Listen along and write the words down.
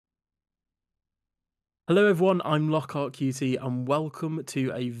Hello everyone, I'm Lockhart QT and welcome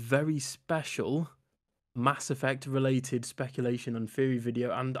to a very special Mass Effect related speculation and theory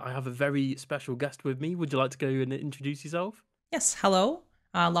video, and I have a very special guest with me. Would you like to go and introduce yourself? Yes, hello,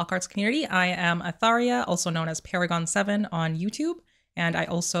 Lockhart's community. I am Atharia, also known as Paragon7 on YouTube, and I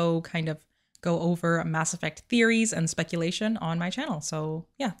also kind of go over Mass Effect theories and speculation on my channel. So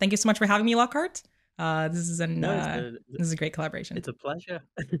yeah, thank you so much for having me, Lockhart. No, This is a great collaboration. it's a pleasure.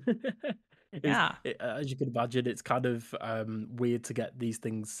 Yeah, As you can imagine, it's kind of weird to get these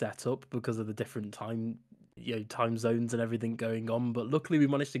things set up because of the different time zones and everything going on. But luckily, we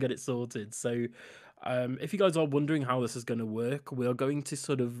managed to get it sorted. So, if you guys are wondering how this is going to work, we are going to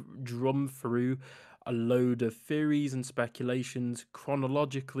sort of drum through a load of theories and speculations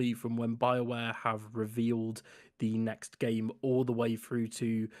chronologically from when BioWare have revealed the next game all the way through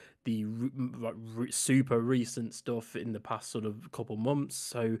to the super recent stuff in the past sort of couple months.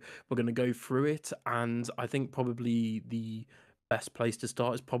 So we're going to go through it, and I think probably the best place to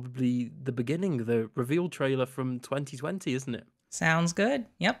start is probably the beginning, the reveal trailer from 2020, isn't it? sounds good.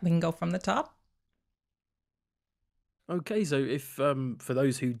 Yep, we can go from the top. Okay, so if for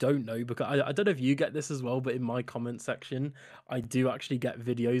those who don't know, because I don't know if you get this as well, but in my comment section, I do actually get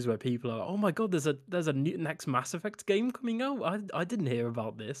videos where people are, oh my god, there's a new next Mass Effect game coming out. I didn't hear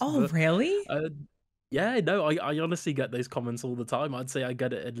about this, Oh, but really? uh, yeah, no, I honestly get those comments all the time. I'd say I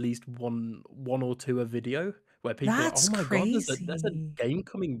get it at least one or two a video where people are, oh That's my god, there's a crazy. game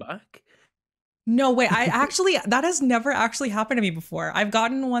coming back. No way. That has never actually happened to me before. I've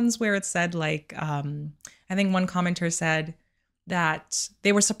gotten ones where it said like, I think one commenter said that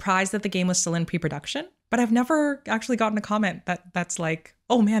they were surprised that the game was still in pre-production, but I've never actually gotten a comment that's like,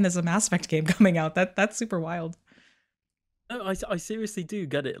 oh man, there's a Mass Effect game coming out. That's super wild. No, I seriously do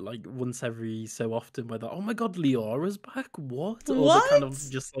get it like once every so often where they're, oh my god, Liara's back, what? Or the kind of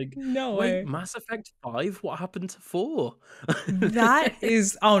What? just like, No wait, way. Mass Effect 5, what happened to 4? That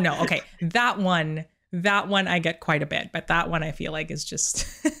is, oh no. Okay. That one I get quite a bit, but that one I feel like is just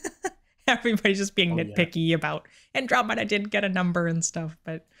everybody's just being Oh yeah. nitpicky about Andromeda didn't get a number and stuff,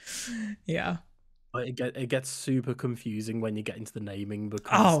 but yeah. But it gets super confusing when you get into the naming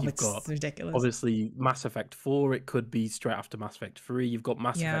because Oh, you've got it's ridiculous. obviously Mass Effect 4, it could be straight after Mass Effect 3. You've got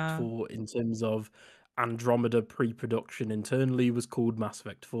Mass Effect Yeah. 4 in terms of Andromeda pre-production internally was called Mass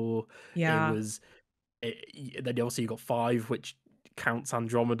Effect 4. It Yeah. was then obviously you got 5, which counts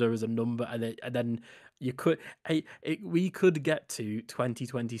Andromeda as a number, and then you could we could get to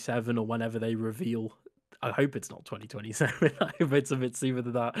 2027 or whenever they reveal. I hope it's not 2027. I hope it's a bit sooner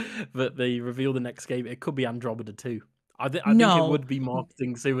than that. But they reveal the next game. It could be Andromeda 2. I think it No, would be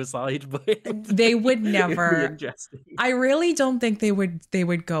marketing suicide, but it they would it'd be never. interesting. I really don't think they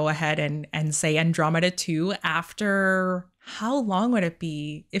would go ahead and say Andromeda 2 after how long would it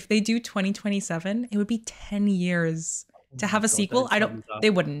be? If they do 2027, it would be 10 years Oh to my have a god, sequel. don't I tell don't me that. they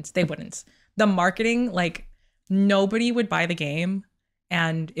wouldn't. They wouldn't. The marketing, like nobody would buy the game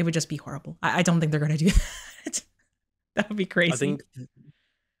and it would just be horrible. I don't think they're gonna do that. That would be I crazy. think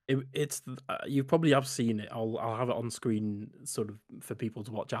it's you probably have seen it. I'll have it on screen sort of for people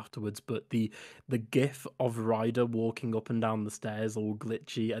to watch afterwards. But the gif of Ryder walking up and down the stairs all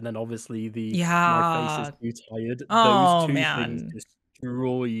glitchy, and then obviously the my face is Yeah. too tired. Those Oh two things man.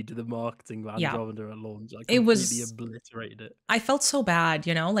 destroyed the marketing of Yeah. Andromeda at launch. I It completely was obliterated it. I felt so bad,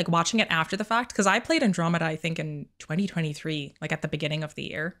 like watching it after the fact because I played Andromeda I think in 2023, like at the beginning of the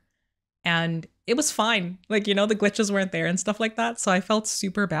year. And it was fine. Like, the glitches weren't there and stuff like that. So I felt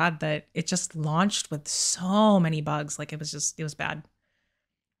super bad that it just launched with so many bugs. Like it was bad.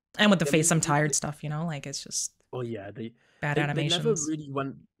 And with the I face mean, I'm tired stuff, like it's just oh yeah, bad they never animations. really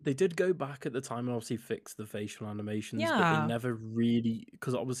went. They did go back at the time and obviously fix the facial animations, but they Yeah, never really,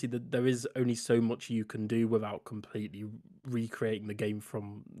 because obviously there is only so much you can do without completely recreating the game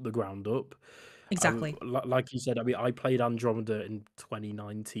from the ground up. exactly. Like you said, I mean, I played Andromeda in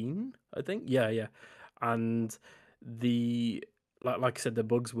 2019, I think. Yeah, yeah, and the like I said, the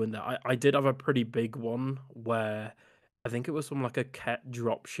bugs weren't there. I did have a pretty big one where I think it was from like a cat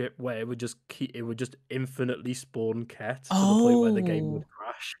drop ship where it would just infinitely spawn cat to the point where the game would Oh,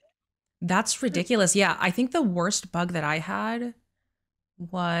 crash. that's ridiculous. Yeah, I think the worst bug that I had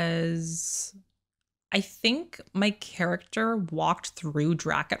was I think my character walked through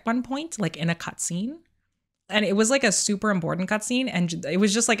Drac at one point, like in a cutscene. And it was like a super important cutscene, and it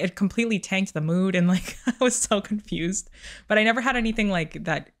was just like it completely tanked the mood, and like I was so confused. But I never had anything like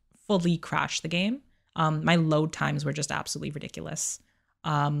that fully crashed the game. My load times were just absolutely ridiculous,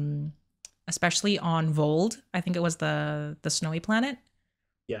 um, especially on Vold. I think it was the snowy planet.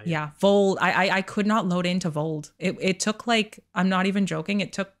 Yeah, yeah. Yeah, Vold. I could not load into Vold. It took like I'm not even joking.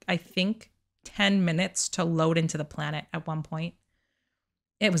 It took I think 10 minutes to load into the planet at one point.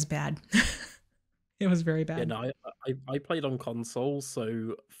 It was bad. It was very Yeah, bad. no, I played on console,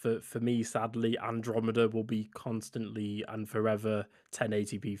 so for me, sadly, Andromeda will be constantly and forever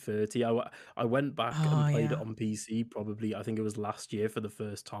 1080p 30. I went back and Oh, played it yeah. on PC probably, I think it was last year for the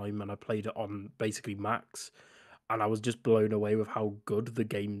first time, and I played it on basically max, and I was just blown away with how good the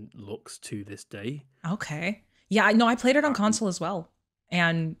game looks to this day. Okay. Yeah, I know I played it on And console as well.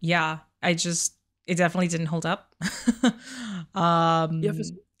 And yeah, it definitely didn't hold up. yeah, for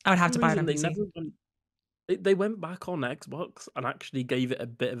I would have some to buy it reason on they PC. never went. They went back on Xbox and actually gave it a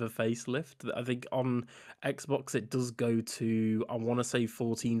bit of a facelift. I think on Xbox it does go to, I want to say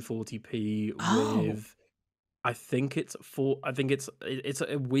 1440p Oh. with, I think it's four. I think it's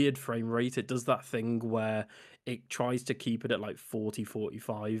a weird frame rate. It does that thing where it tries to keep it at like 40,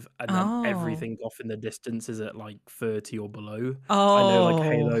 45, and then Oh. everything off in the distance is at like 30 or below. I know like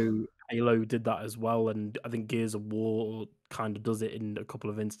Oh. Halo did that as well, and I think Gears of War kind of does it in a couple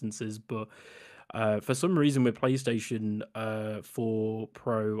of instances. But for some reason with PlayStation 4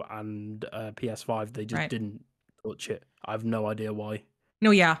 Pro and PS5, they just Right. didn't touch it. I have no idea why.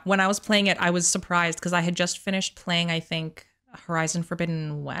 No, yeah. When I was playing it, I was surprised because I had just finished playing, I think, Horizon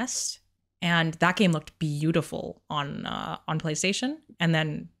Forbidden West, and that game looked beautiful on PlayStation. And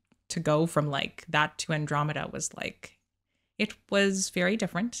then to go from like that to Andromeda was like it was very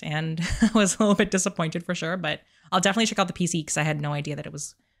different, and I was a little bit disappointed for sure. But I'll definitely check out the PC because I had no idea that it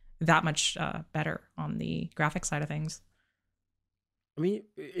was that much better on the graphic side of things. I mean,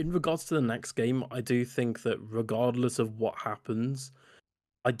 in regards to the next game, I do think that regardless of what happens,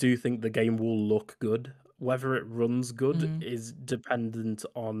 I do think the game will look good. Whether it runs good Mm, is dependent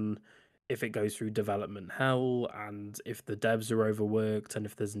on if it goes through development hell and if the devs are overworked and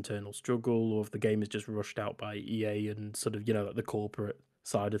if there's internal struggle or if the game is just rushed out by EA and sort of, like the corporate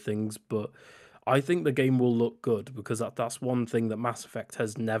side of things. But I think the game will look good because that's one thing that Mass Effect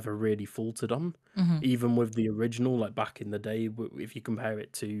has never really faltered on, hmm. even with the original, like back in the day. If you compare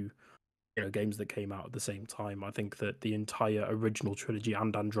it to games that came out at the same time. I think that the entire original trilogy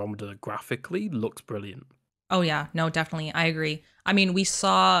and Andromeda graphically looks brilliant. Oh yeah, no, definitely, I agree. I mean, we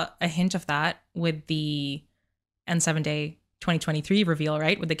saw a hint of that with the N7 Day 2023 reveal,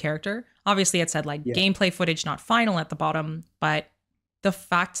 right? With the character. Obviously, it said like Yeah. gameplay footage not final at the bottom, but the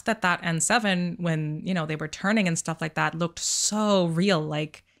fact that that N7, when, they were turning and stuff like that, looked so real.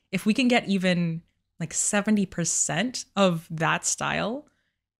 Like, if we can get even like 70% of that style,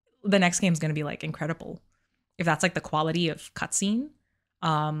 the next game's going to be like incredible. If that's like the quality of cutscene,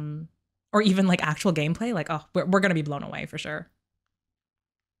 um, or even like actual gameplay, like, oh, we're going to be blown away for sure.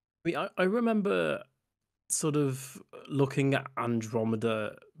 I mean, I remember sort of looking at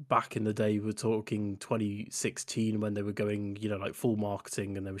Andromeda back in the day. We're talking 2016 when they were going, like full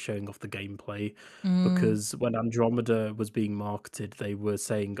marketing and they were showing off the gameplay. Mm, Because when Andromeda was being marketed, they were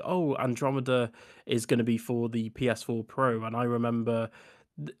saying, "Oh, Andromeda is going to be for the PS4 Pro." And I remember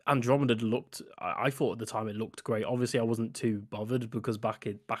Andromeda looked. I thought at the time it looked great. Obviously, I wasn't too bothered because back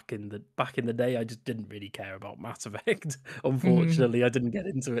in the day, I just didn't really care about Mass Effect. mhm. Unfortunately, I didn't get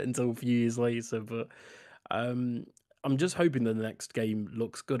into it until a few years later. But um, I'm just hoping that the next game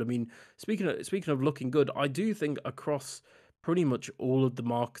looks good. I mean, speaking of looking good, I do think across pretty much all of the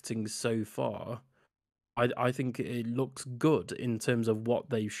marketing so far, I think it looks good in terms of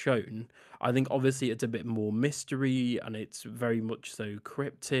what they've shown. I think obviously it's a bit more mystery and it's very much so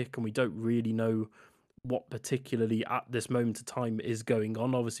cryptic, and we don't really know what particularly at this moment of time is going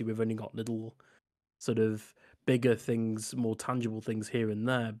on. Obviously, we've only got little sort of bigger things, more tangible things here and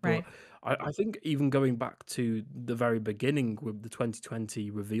there. But Right. I think even going back to the very beginning with the 2020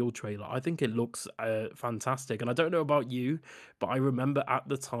 reveal trailer, I think it looks fantastic. And I don't know about you, but I remember at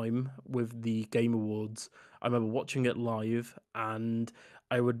the time with the Game Awards, I remember watching it live and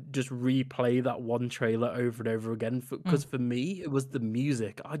I would just replay that one trailer over and over again Mm. because for me it was the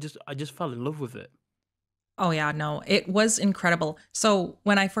music. I just fell in love with it. Oh yeah, no, it was incredible. So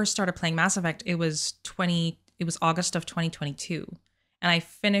when I first started playing Mass Effect, it was August of 2022, and I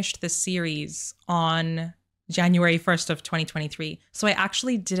finished the series on January 1st of 2023. So I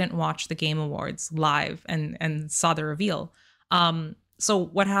actually didn't watch the Game Awards live and saw the reveal. So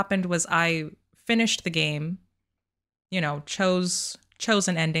what happened was I finished the game, chose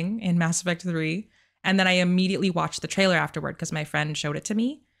an ending in Mass Effect 3, and then I immediately watched the trailer afterward because my friend showed it to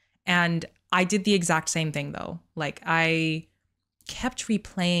me. And I did the exact same thing though. Like I kept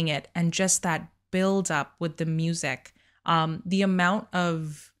replaying it and just that build up with the music, the amount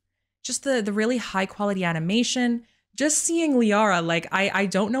of just the really high quality animation, just seeing Liara, like I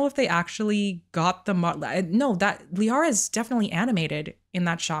don't know if they actually got the no, that Liara is definitely animated in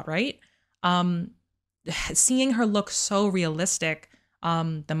that shot, right? Um, seeing her look so realistic,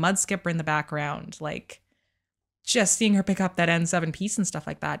 the mud skipper in the background, like just seeing her pick up that N7 piece and stuff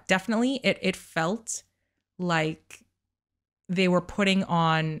like that. Definitely it felt like they were putting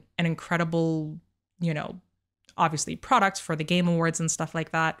on an incredible, you know, obviously product for the Game Awards and stuff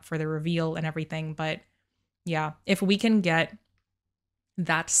like that for the reveal and everything. But yeah, if we can get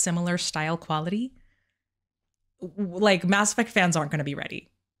that similar style quality, like Mass Effect fans aren't going to be ready.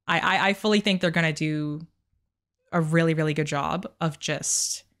 I fully think they're going to do a really, really good job of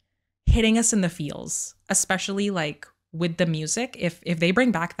just hitting us in the feels, especially like with the music. If they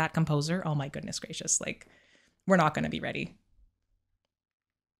bring back that composer, oh my goodness gracious, like we're not going to be ready.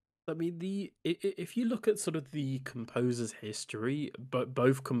 I mean, if you look at sort of the composer's history, but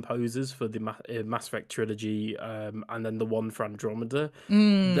both composers for the Mass Effect trilogy, and then the one for Andromeda,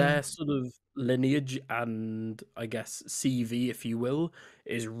 Mm, their sort of lineage and I guess CV, if you will,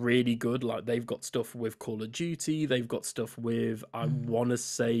 is really good. Like they've got stuff with Call of Duty, they've got stuff with I mm, want to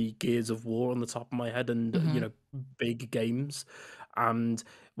say Gears of War on the top of my head, and mm-hmm. big games. And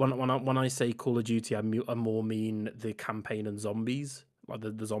when I say Call of Duty, I more mean the campaign and zombies, like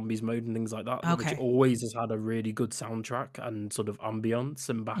the zombies mode and things like that, which Okay. always has had a really good soundtrack and sort of ambience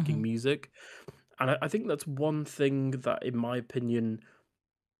and Mm-hmm. backing music. And I think that's one thing that, in my opinion,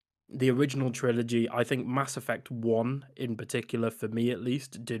 the original trilogy, I think Mass Effect 1 in particular, for me at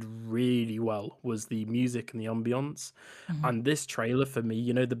least, did really well, was the music and the ambience. Mm-hmm. And this trailer for me,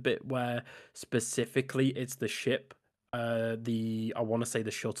 you know, the bit where specifically it's the ship, I want to say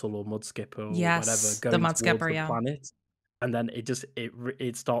the shuttle or mud skipper or whatever, Yes, the going mud towards skipper. the Yeah. planet. And then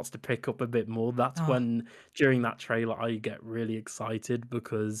it starts to pick up a bit more. That's Oh, when, during that trailer, I get really excited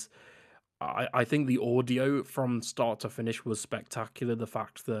because I think the audio from start to finish was spectacular. The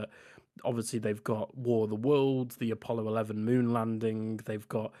fact that obviously they've got War of the Worlds, the Apollo 11 moon landing, they've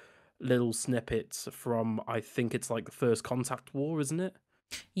got little snippets from, I think it's like the first Contact War, isn't it?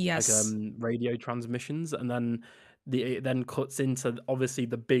 Like yes. radio transmissions, and then it then cuts into obviously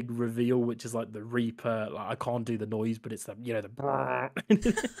the big reveal, which is like the Reaper. Like I can't do the noise, but it's the the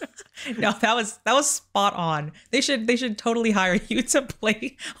No, that was spot on. They should totally hire you to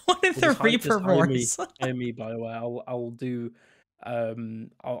play one of Well, the just Reaper Wars. hire me, BioWare. I'll do,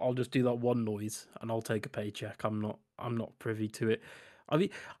 I'll just do that one noise, and I'll take a paycheck. I'm not privy to it. I mean,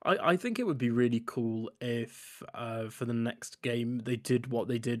 I think it would be really cool if, for the next game they did what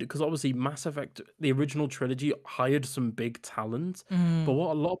they did, because obviously Mass Effect, the original trilogy, hired some big talent, but Mm,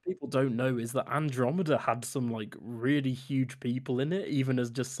 what a lot of people don't know is that Andromeda had some like really huge people in it, even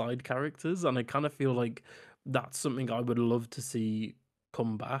as just side characters, and I kind of feel like that's something I would love to see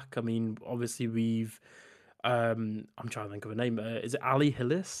come back. I mean, obviously I'm trying to think of a name. Is it Ali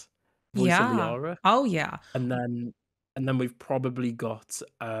Hillis, voice of yeah. Liara? Oh yeah. And then we've probably got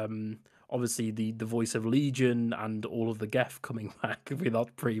obviously the voice of Legion and all of the Geth coming back. I mean, that's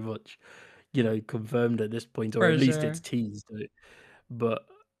pretty much, confirmed at this point, or For at least it's sure. teased. But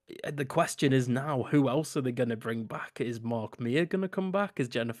the question is now, who else are they going to bring back? Is Mark Meir going to come back? Is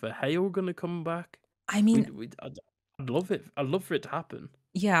Jennifer Hale going to come back? I mean, I'd love it. I'd love for it to happen.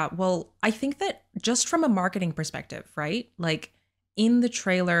 yeah, well, I think that just from a marketing perspective, right? Like in the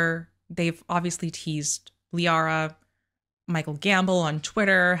trailer, they've obviously teased Liara. Michael Gamble on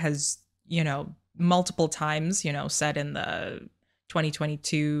Twitter has, multiple times, said in the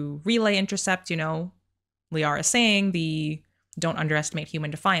 2022 Relay Intercept, Liara saying the don't underestimate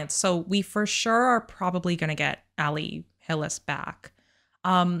human defiance. So we for sure are probably going to get Ali Hillis back.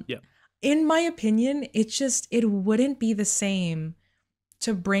 Um, Yeah. in my opinion, it wouldn't be the same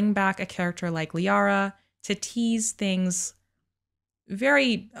to bring back a character like Liara to tease things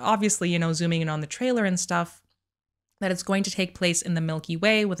very obviously, zooming in on the trailer and stuff, that it's going to take place in the Milky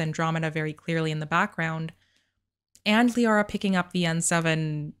Way with Andromeda very clearly in the background. And Liara picking up the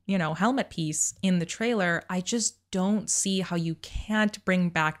N7, helmet piece in the trailer. I just don't see how you can't bring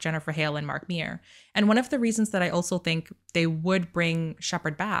back Jennifer Hale and Mark Meir. And one of the reasons that I also think they would bring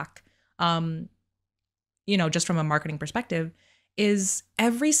Shepard back, um, just from a marketing perspective, is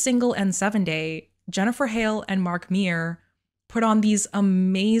every single N7 day, Jennifer Hale and Mark Meir put on these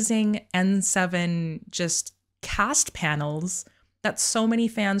amazing N7 just cast panels that so many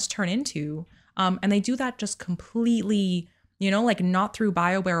fans turn into. And they do that just completely, like not through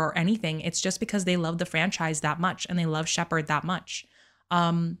BioWare or anything. It's just because they love the franchise that much and they love Shepard that much.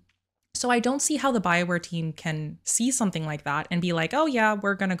 So I don't see how the BioWare team can see something like that and be like, oh yeah,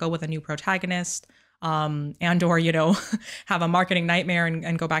 we're gonna go with a new protagonist, and or have a marketing nightmare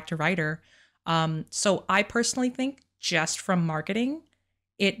and go back to writer. So I personally think just from marketing,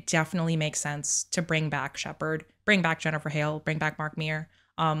 it definitely makes sense to bring back Shepard, bring back Jennifer Hale, bring back Mark Meir.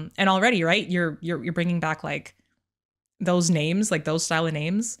 And already, right, you're bringing back like those names, like those style of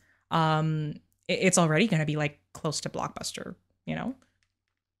names. Um, it's already going to be like close to blockbuster, you know?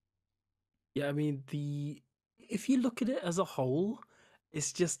 Yeah, I mean, the if you look at it as a whole,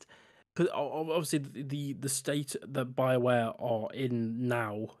 it's just because obviously the state that BioWare are in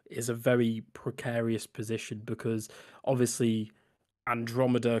now is a very precarious position because obviously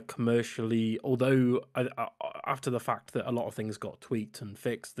Andromeda commercially, although after the fact that a lot of things got tweaked and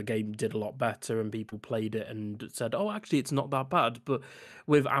fixed, the game did a lot better and people played it and said, "Oh, actually, it's not that bad." But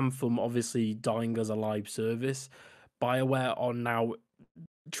with Anthem obviously dying as a live service, BioWare are now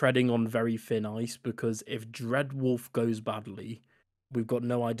treading on very thin ice because if Dreadwolf goes badly, we've got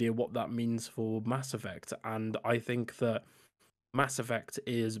no idea what that means for Mass Effect. And I think that Mass Effect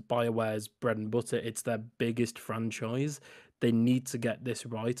is BioWare's bread and butter. It's their biggest franchise. They need to get this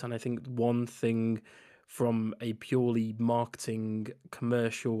right. And I think one thing from a purely marketing,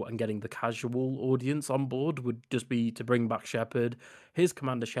 commercial, and getting the casual audience on board would just be to bring back Shepard. Here's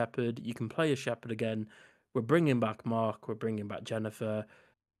Commander Shepard. You can play as Shepard again. We're bringing back Mark. We're bringing back Jennifer.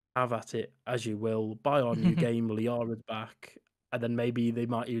 Have at it as you will. Buy our new game. Liara's back. And then maybe they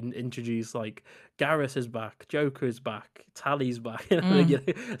might even introduce like Garrus is back, Joker is back, Tally's back. You Mm.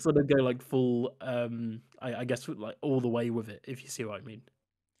 know, sort of go like full. I guess like all the way with it, if you see what I mean.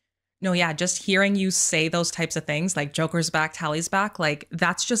 No, yeah, just hearing you say those types of things like Joker's back, Tally's back, like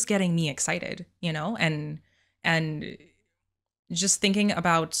that's just getting me excited, you know? And just thinking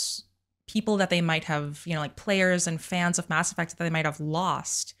about people that they might have, you know, like players and fans of Mass Effect that they might have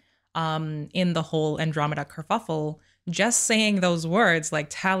lost in the whole Andromeda kerfuffle, just saying those words like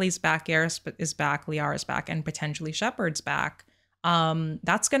Tally's back, Garrus is back, Liara's back, and potentially Shepard's back,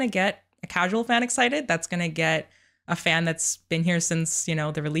 that's going to get a casual fan excited. That's going to get a fan that's been here since, you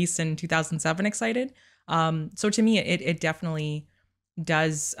know, the release in 2007 excited. So to me, it definitely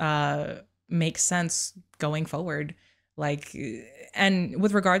does make sense going forward. Like, and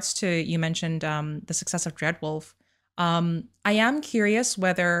with regards to you mentioned the success of Dreadwolf, I am curious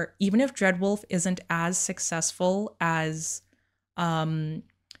whether even if Dreadwolf isn't as successful as, um,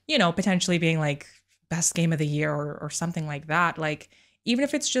 you know, potentially being like best game of the year or something like that, like even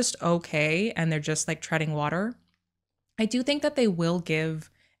if it's just okay and they're just like treading water, I do think that they will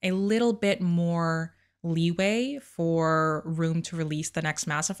give a little bit more leeway for room to release the next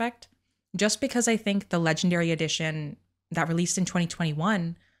Mass Effect, just because I think the Legendary Edition that released in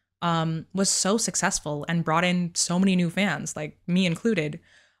 2021 was so successful and brought in so many new fans, like me included.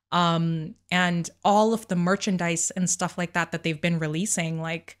 And all of the merchandise and stuff like that that they've been releasing,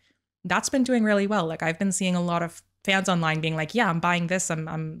 like that's been doing really well. Like I've been seeing a lot of fans online being like, "Yeah, I'm buying this.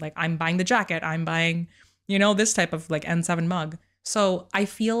 I'm buying the jacket. I'm buying, you know, this type of like N7 mug." So I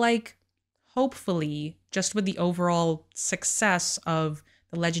feel like hopefully, just with the overall success of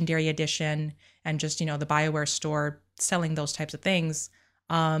the Legendary Edition and just, you know, the BioWare store selling those types of things,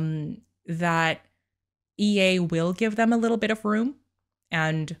 that EA will give them a little bit of room.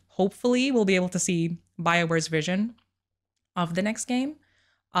 And hopefully, we'll be able to see BioWare's vision of the next game.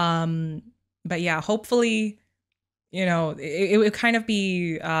 Um, but yeah, hopefully, you know, it would kind of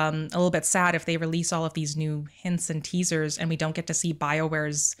be a little bit sad if they release all of these new hints and teasers and we don't get to see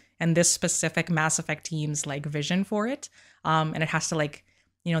BioWare's and this specific Mass Effect team's like vision for it. And it has to like,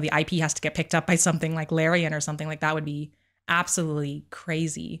 you know, the IP has to get picked up by something like Larian or something like that would be absolutely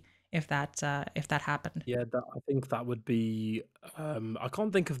crazy if that happened. Yeah, I think that would be. I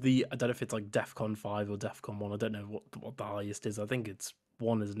can't think of the. I don't know if it's like DefCon 5 or DefCon 1. I don't know what the highest is. I think it's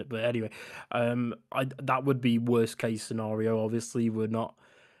 1, isn't it? But anyway, I that would be worst case scenario. Obviously, we're not.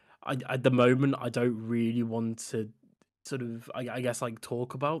 At the moment, I don't really want to sort of, I guess, like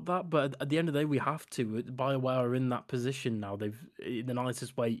talk about that. But at the end of the day, we have to. BioWare are in that position now. They've, in the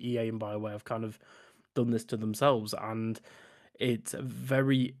nicest way, EA and BioWare have kind of done this to themselves, and it's a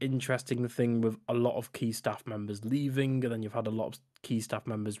very interesting thing with a lot of key staff members leaving, and then you've had a lot of key staff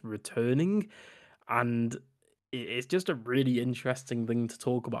members returning, and it's just a really interesting thing to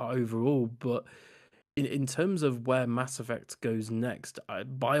talk about overall. But in terms of where Mass Effect goes next,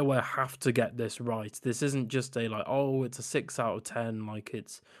 BioWare have to get this right. This isn't just a like, oh, it's a 6 out of 10, like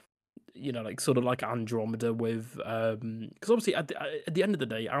it's, you know, like sort of like Andromeda with because obviously at the end of the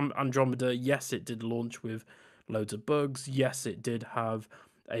day, Andromeda, yes, it did launch with loads of bugs. Yes, it did have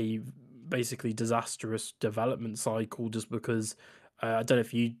a basically disastrous development cycle just because I don't know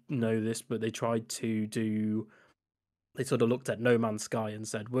if you know this, but they tried to do they sort of looked at No Man's Sky and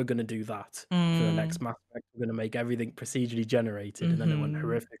said, "We're gonna do that for the next Mm, Mass Effect. We're gonna make everything procedurally generated," and then it went mhm,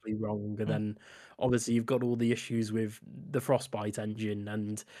 horrifically wrong, and mm. then, obviously, you've got all the issues with the Frostbite engine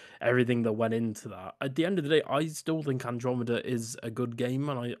and everything that went into that. At the end of the day, I still think Andromeda is a good game,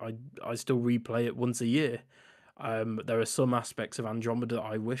 and I still replay it once a year. There are some aspects of Andromeda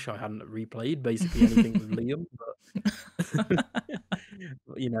I wish I hadn't replayed, basically anything with Liam, but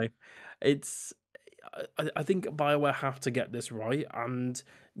you know, it's I think BioWare have to get this right, and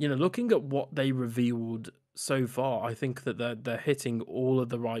looking at what they revealed so far, I think that they're hitting all of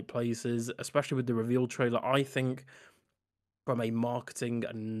the right places, especially with the reveal trailer. I think from a marketing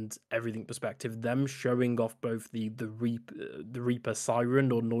and everything perspective, them showing off both the Reaper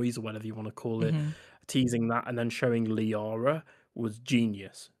siren or noise or whatever you want to call it, Mhm. teasing that, and then showing Liara was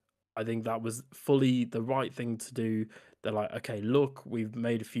genius. I think that was fully the right thing to do. They're like, okay, look, we've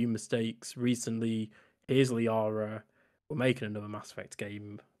made a few mistakes recently. Here's Liara. We're making another Mass Effect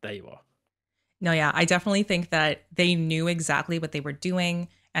game. There you are. No, yeah, I definitely think that they knew exactly what they were doing.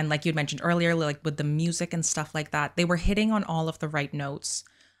 And like you'd mentioned earlier, like with the music and stuff like that, they were hitting on all of the right notes.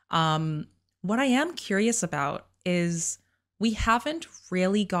 Um, what I am curious about is we haven't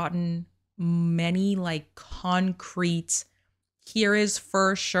really gotten many like concrete, here is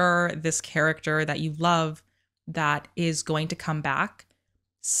for sure this character that you love that is going to come back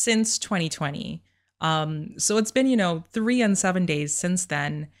since 2020. So it's been, 3 and 7 days since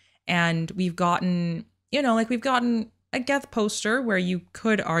then. And we've gotten, like we've gotten a Geth poster where you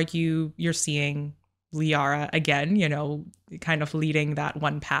could argue you're seeing Liara again, kind of leading that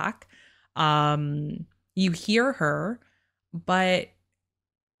one pack. You hear her, but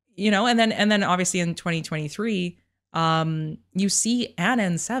and then obviously in 2023, you see Anna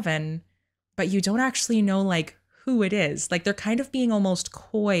and Seven, but you don't actually know like who it is. Like they're kind of being almost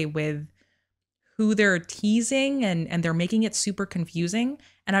coy with who they're teasing and they're making it super confusing.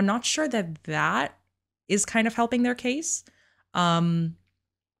 And I'm not sure that that is kind of helping their case. Um,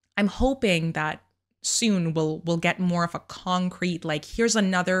 I'm hoping that soon we'll get more of a concrete like here's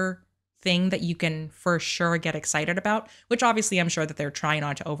another thing that you can for sure get excited about, which obviously I'm sure that they're trying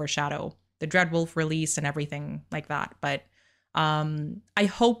not to overshadow the Dreadwolf release and everything like that. But I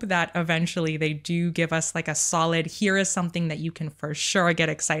hope that eventually they do give us like a solid here is something that you can for sure get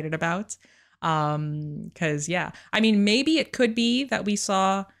excited about. Cause yeah, I mean maybe it could be that we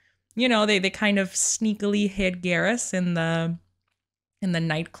saw, they kind of sneakily hid Garrus in the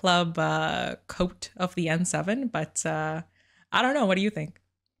nightclub coat of the N7, but I don't know. What do you think?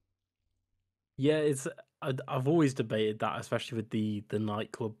 Yeah, I've always debated that, especially with the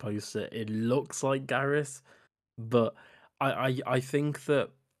nightclub poster. It looks like Garrus, but I think that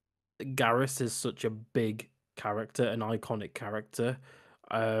Garrus is such a big character, an iconic character.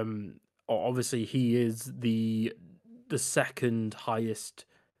 Obviously he is the second highest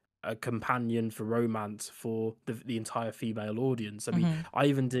companion for romance for the entire female audience. I mean, Hmm. I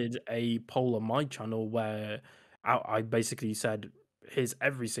even did a poll on my channel where I basically said, "Here's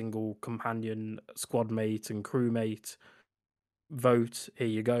every single companion, squad mate, and crewmate." Vote, here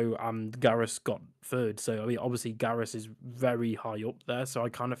you go, and Garrus got third. So I mean, obviously Garrus is very high up there. So I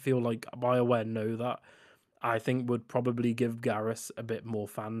kind of feel like BioWare know that. I think would probably give Garrus a bit more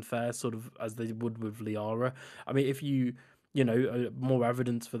fanfare, sort of as they would with Liara. I mean, if more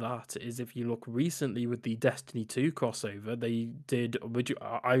evidence for that is if you look recently with the Destiny 2 crossover, they did. Which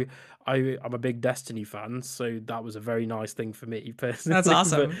I'm a big Destiny fan, so that was a very nice thing for me That's personally. But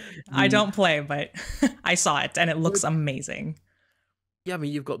awesome. I the don't play, but I saw it and it looks amazing. Yeah, I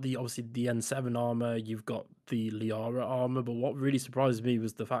mean, you've got obviously the N7 armor, you've got the Liara armor, but what really surprised me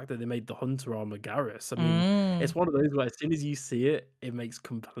was the fact that they made the Hunter armor Garrus. I mean, Mm, it's one of those where as soon as you see it, it makes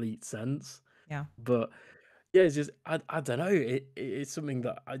complete sense. yeah. But yeah, it's just I don't know. It's something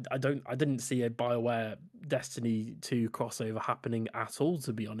that I didn't see a BioWare Destiny 2 crossover happening at all,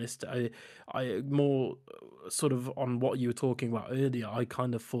 to be honest. I more sort of on what you were talking about earlier, I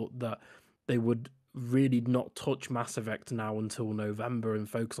kind of thought that they would really not touch Mass Effect now until November and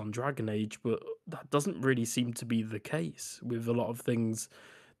focus on Dragon Age, but that doesn't really seem to be the case with a lot of things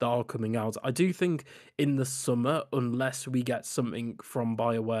that are coming out. I do think in the summer, unless we get something from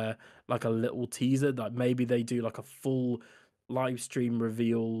BioWare like a little teaser, that maybe they do like a full live stream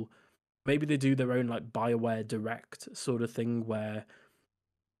reveal. Maybe they do their own like BioWare Direct sort of thing where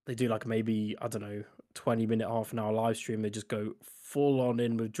they do like maybe, I don't know, 20-minute, half an hour live stream. They just go full on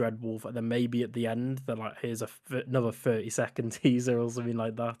in with Dreadwolf, and then maybe at the end they're like, here's another 30-second teaser or something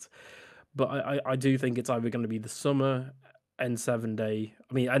like that. But I do think it's either going to be the summer N7 day.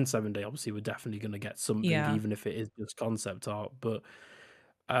 I mean, N7 day, obviously, we're definitely going to get something, Yeah. even if it is just concept art. But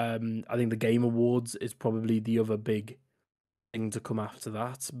I think the Game Awards is probably the other big thing to come after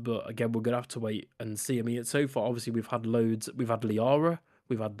that. But again, we're gonna have to wait and see. I mean, so far, obviously, we've had loads. We've had Liara,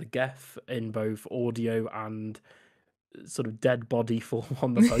 we've had the Geth in both audio and sort of dead body form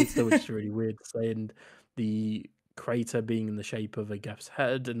on the poster, which is really weird to say, and the crater being in the shape of a Geth's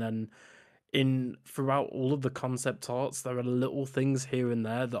head, and then in throughout all of the concept arts, there are little things here and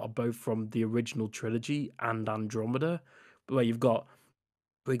there that are both from the original trilogy and Andromeda, where you've got,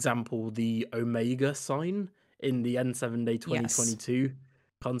 for example, the Omega sign in the N7 Day Yes. 2022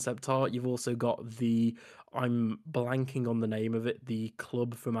 concept art. You've also got the, I'm blanking on the name of it, the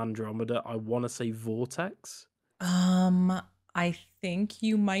club from Andromeda. I want to say Vortex. Um, I think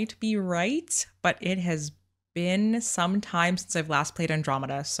you might be right, but it has been some time since I've last played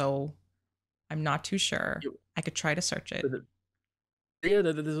Andromeda, so I'm not too sure. Yep. I could try to search it. But yeah,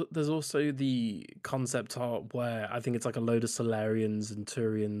 there's also the concept art where I think it's like a load of Solarians and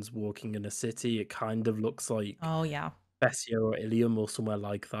Turians walking in a city. It kind of looks like Oh yeah. Bessia or Ilium or somewhere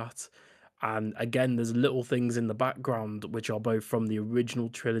like that. And again, there's little things in the background which are both from the original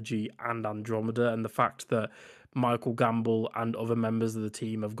trilogy and Andromeda, and the fact that Michael Gamble and other members of the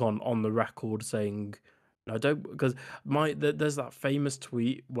team have gone on the record saying, "No, don't," because there's that famous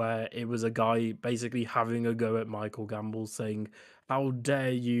tweet where it was a guy basically having a go at Michael Gamble saying, "How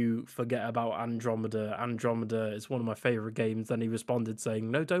dare you forget about Andromeda? Andromeda is one of my favorite games." Then he responded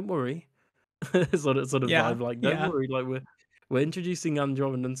saying, "No, don't worry." Sort of Yeah. vibe, like, "Don't Yeah. worry, like, we're introducing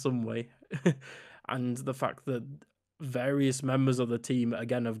Andromeda in some way." And the fact that various members of the team,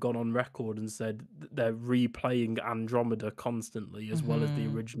 again, have gone on record and said they're replaying Andromeda constantly as well as the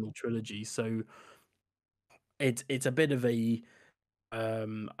Mhm. original trilogy, so it's a bit of a,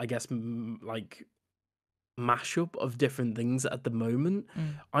 I guess, like, mashup of different things at the moment.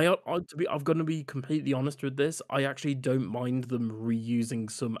 Mm. I'm gonna be completely honest with this. I actually don't mind them reusing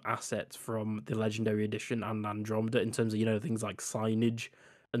some assets from the Legendary Edition and Andromeda in terms of, things like signage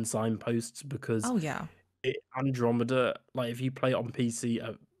and signposts, because Oh yeah. Andromeda, like, if you play it on PC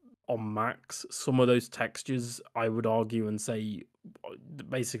on max, some of those textures I would argue and say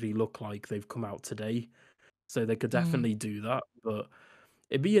basically look like they've come out today. So they could Mm. definitely do that, but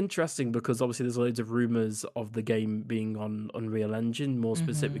it'd be interesting because obviously there's loads of rumors of the game being on Unreal Engine, more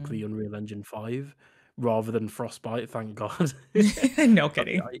specifically Mhm. Unreal Engine 5, rather than Frostbite, thank God. No I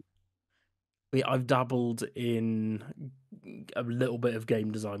kidding. I've dabbled in a little bit of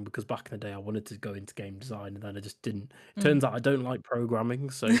game design because back in the day I wanted to go into game design and then I just didn't. Mm. Turns out I don't like programming,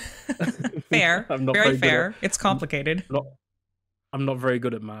 so Fair. I'm not Very very good at fair. It's I'm complicated. not I'm not very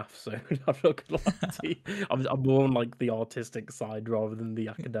good at math, so I'm not gonna lie to you. I'm more on like the artistic side rather than the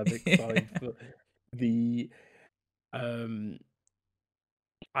academic side. But the um,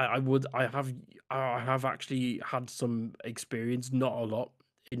 I have actually had some experience, not a lot,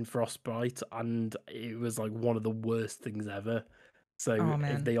 in Frostbite, and it was like one of the worst things ever. So Oh if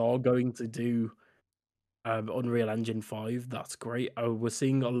man. they are going to do Unreal Engine 5, that's great. We're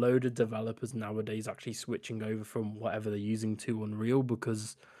seeing a load of developers nowadays actually switching over from whatever they're using to Unreal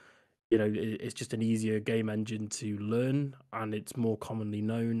because it's just an easier game engine to learn and it's more commonly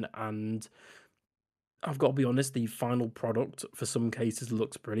known. And I've got to be honest, the final product for some cases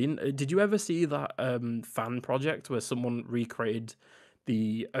looks brilliant. Did you ever see that fan project where someone recreated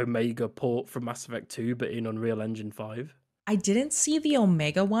the Omega port from Mass Effect 2 but in Unreal Engine 5? I didn't see the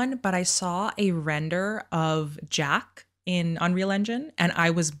Omega one, but I saw a render of Jack in Unreal Engine and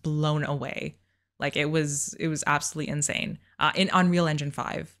I was blown away. Like it was absolutely insane. In Unreal Engine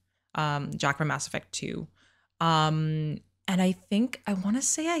 5, Jack from Mass Effect 2. Um and I think I want to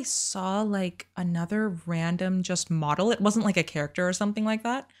say I saw like another random just model. It wasn't like a character or something like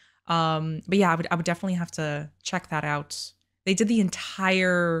that. But yeah, I would definitely have to check that out. They did the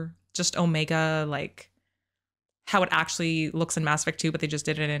entire just Omega like how it actually looks in Mass Effect 2, but they just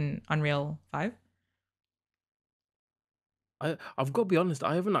did it in Unreal 5. I've got to be honest,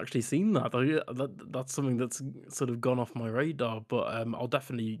 I haven't actually seen that. That's something that's sort of gone off my radar, but I'll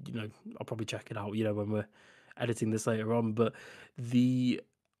definitely, I'll probably check it out, when we're editing this later on. But the,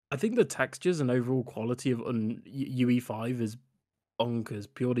 I think the textures and overall quality of UE5 is bonkers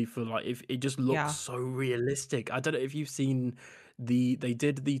purely for like if it just looks Yeah. so realistic. I don't know if you've seen they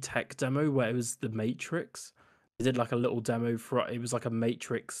did the tech demo where it was the Matrix. They did like a little demo for it was like a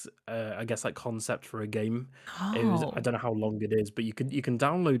Matrix I guess like concept for a game. It was I Oh. don't know how long it is, but you can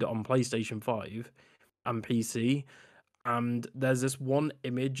download it on PlayStation 5 and PC, and there's this one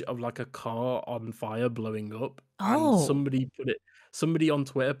image of like a car on fire blowing up, and Oh. somebody on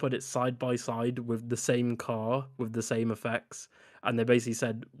Twitter put it side by side with the same car with the same effects, and they basically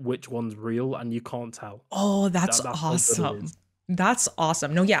said which one's real, and you can't tell. Oh, that's That's how good it awesome. is. That's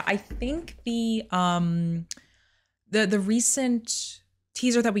awesome. No, yeah, I think the recent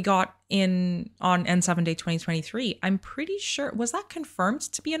teaser that we got in on N7 Day 2023, I'm pretty sure, was that confirmed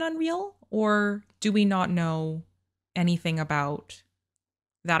to be an Unreal, or do we not know anything about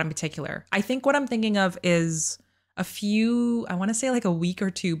that in particular? I think what I'm thinking of is I want to say like a week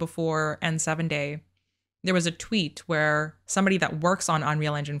or two before N7 Day, there was a tweet where somebody that works on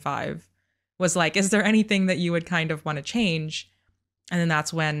Unreal Engine 5 was like, is there anything that you would kind of want to change? And then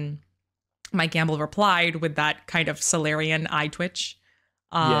that's when Mike Gamble replied with that kind of Solarian eye twitch.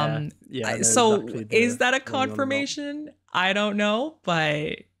 Yeah, yeah, I know So exactly is that a the one you're on about. confirmation? I don't know,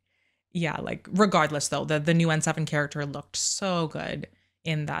 but yeah, like regardless though, the new N7 character looked so good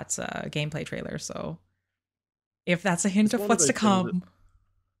in that gameplay trailer. So if that's a hint It's of one of what's to those things that come,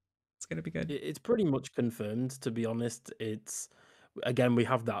 it's gonna be good. it's pretty much confirmed, to be honest. It's again, we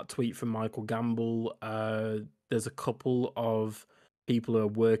have that tweet from Michael Gamble. There's a couple of people who are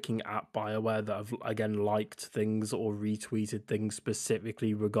working at BioWare that have again liked things or retweeted things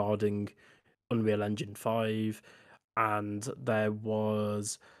specifically regarding Unreal Engine 5. And there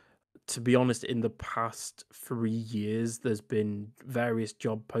was, to be honest, in the past 3 years, there's been various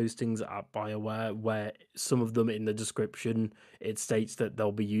job postings at BioWare where some of them in the description it states that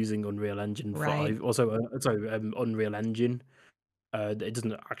they'll be using Unreal Engine Right, 5, also sorry, Unreal Engine. It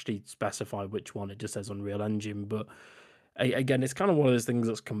doesn't actually specify which one; it just says Unreal Engine. But again, it's kind of one of those things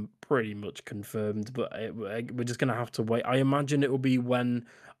that's pretty much confirmed. But we're just gonna have to wait. I imagine it will be when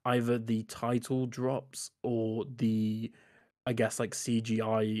either the title drops or the, I guess, like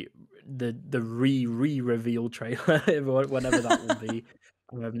CGI, the reveal trailer, whenever that will be,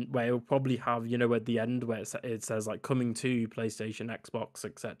 where it'll probably have, at the end where it says like coming to PlayStation, Xbox,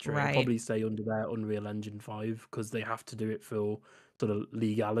 etc. It'll right, probably say under there Unreal Engine 5 because they have to do it for sort of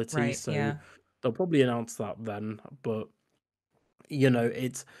legality. right, So yeah. they'll probably announce that then. But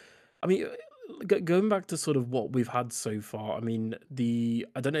it's, I mean, going back to sort of what we've had so far, I mean,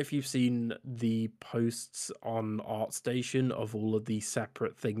 I don't know if you've seen the posts on ArtStation of all of the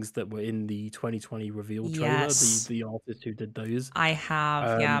separate things that were in the 2020 reveal trailer, Yes, the artist who did those. I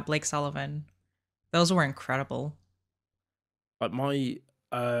have. Yeah, Um, Blake Sullivan. Those were incredible. like my,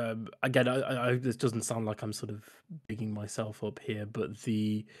 again, I hope this doesn't sound like I'm sort of bigging myself up here, but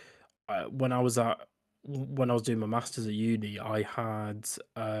when I was doing my masters at uni, I had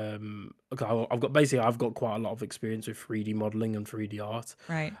okay, I've got quite a lot of experience with 3D modeling and 3D art,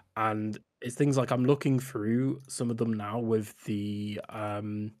 Right. and it's things like I'm looking through some of them now with the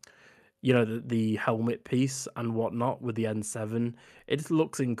helmet piece and whatnot with the N7. It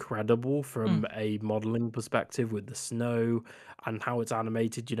looks incredible Mm, from a modeling perspective with the snow and how it's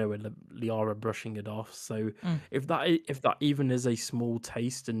animated, with Liara brushing it off. So mm. if that even is a small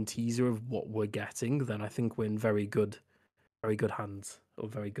taste and teaser of what we're getting, then I think we're in very good hands, or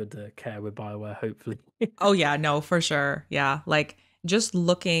very good care with BioWare, hopefully. Oh yeah, no, for sure. Yeah, like just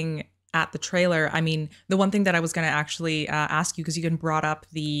looking at the trailer. I mean, the one thing that I was gonna actually ask you, because you can brought up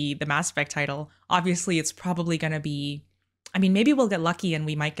the Mass Effect title. Obviously, it's probably gonna be. I mean, maybe we'll get lucky and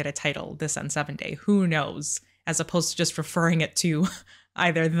we might get a title this N7 Day. Who knows? As opposed to just referring it to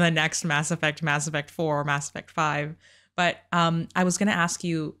either the next Mass Effect 4, or Mass Effect 5. But I was gonna ask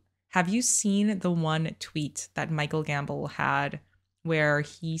you, have you seen the one tweet that Michael Gamble had where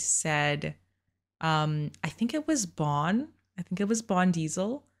he said? I think it was Bond. I think it was Bond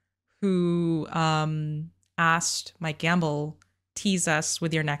Diesel who asked Mike Gamble, tease us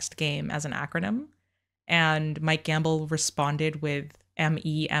with your next game as an acronym. And Mike Gamble responded with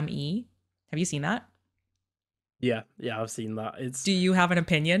MEME. Have you seen that? Yeah, yeah, I've seen that. Do you have an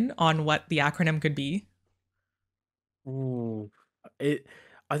opinion on what the acronym could be? Ooh, it.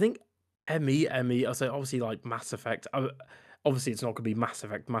 I think ME. I say obviously like Mass Effect. Obviously, it's not going to be Mass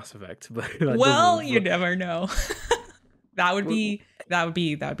Effect, but like Well, double. you But never know. that would w- be that would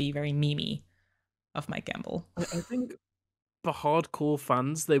be very memey of Mike Gamble. I think for hardcore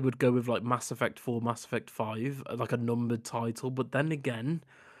fans, they would go with like Mass Effect 4, Mass Effect 5, like a numbered title. But then again,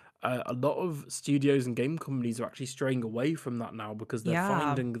 a lot of studios and game companies are actually straying away from that now because they're Yeah,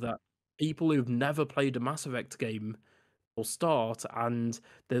 finding that people who've never played a Mass Effect game will start, and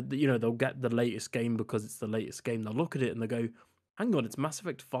they'll get the latest game because it's the latest game. They'll look at it and they go, hang on, it's Mass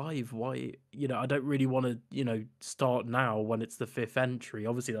Effect 5. Why, I don't really want to, start now when it's the fifth entry.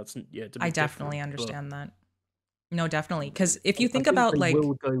 Obviously that's, yeah, it's a I bit definitely different, but understand that. No, definitely. Because if you I think think about they like,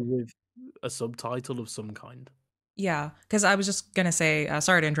 will go with a subtitle of some kind. yeah, because I was just gonna say,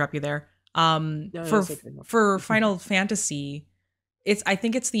 sorry to interrupt you there. Yeah, For it's okay. No for problem. Final Fantasy, I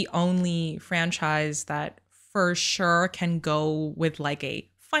think it's the only franchise that for sure can go with like a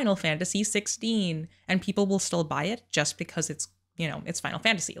Final Fantasy 16, and people will still buy it just because it's, it's Final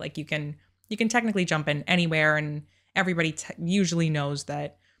Fantasy. Like you can technically jump in anywhere, and everybody usually knows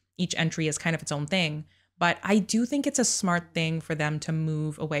that each entry is kind of its own thing. But I do think it's a smart thing for them to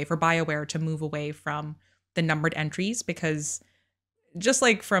move away, for BioWare to move away from the numbered entries, because just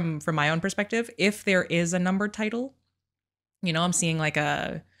like from my own perspective, if there is a numbered title, I'm seeing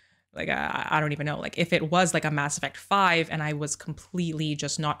I don't even know, like if it was like a Mass Effect 5 and I was completely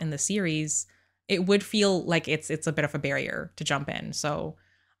just not in the series, it would feel like it's a bit of a barrier to jump in. So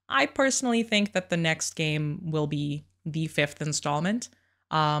I personally think that the next game will be the fifth installment,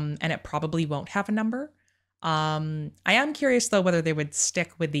 and it probably won't have a number. I am curious though whether they would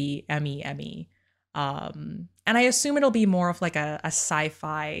stick with the Emmy. And I assume it'll be more of like a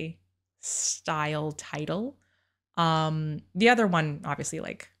sci-fi style title. The other one, obviously,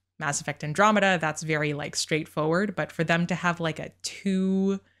 like Mass Effect Andromeda, that's very like straightforward. But for them to have like a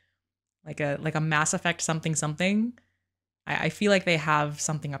two, like a Mass Effect something something, I feel like they have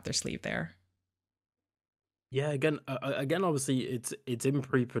something up their sleeve there. Yeah, again, obviously it's in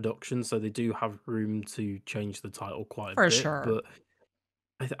pre-production, so they do have room to change the title quite a For bit. sure. But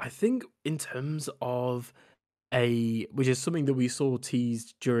I think in terms of a which is something that we saw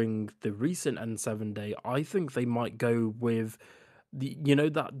teased during the recent N7 day, I think they might go with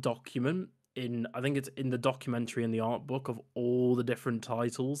that document in I think it's in the documentary in the art book of all the different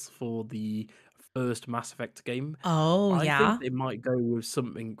titles for the first Mass Effect game. Oh, I think yeah. they might go with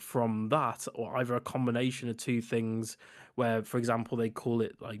something from that, or either a combination of two things where, for example, they call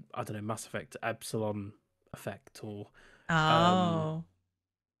it like, I don't know, Mass Effect Epsilon Effect, or um Oh.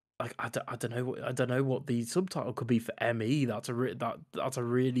 like I don't know I don't know what the subtitle could be for ME. That's a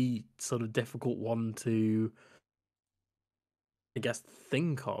really sort of difficult one to, I guess,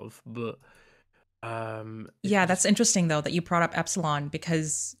 think of. But if Yeah, you that's just interesting though that you brought up Epsilon,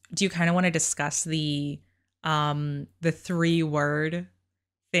 because do you kind of want to discuss the three-word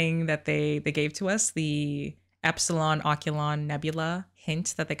thing that they gave to us, the Epsilon Oculon Nebula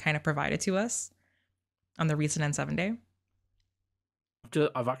hint that they kind of provided to us on the recent N7 day?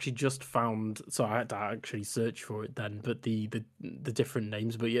 I've actually just found, so I had to actually search for it then, but the different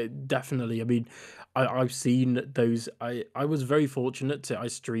names. But yeah, definitely. I mean, I've seen those. I was very fortunate to I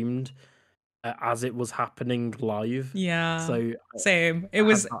streamed as it was happening live, so Yeah, same. It I had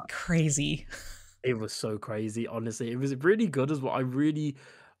was that. crazy. It was so crazy, honestly. It was really good as well.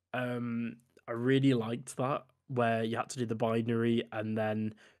 Um I really liked that, where you had to do the binary, and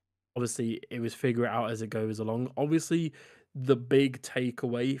then obviously it was figure it out as it goes along. Obviously, the big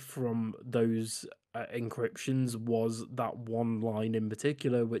takeaway from those encryptions was that one line in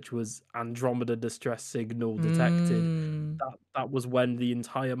particular, which was Andromeda distress signal detected. Mm, That was when the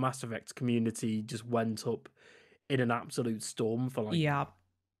entire Mass Effect community just went up in an absolute storm for like, yeah.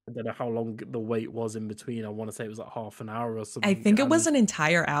 I don't know how long the wait was in between. I want to say it was like half an hour or I something. think it was And an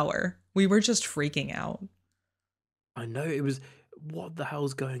entire hour. We were just freaking out. I know it was, what the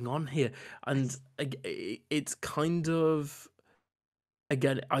hell's going on here? And it's kind of,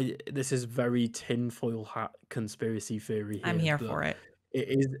 again, I this is very tinfoil hat conspiracy theory I'm here, here but for it. it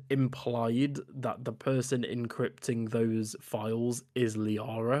is implied that the person encrypting those files is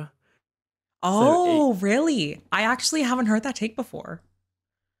Liara. So Oh, really? I actually haven't heard that take before.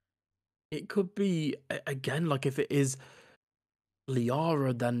 it could be, again, like if it is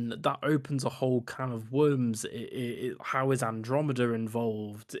Liara, then that opens a whole can of worms. How is Andromeda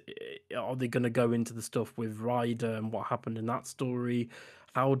involved? Are they going to go into the stuff with Ryder and what happened in that story?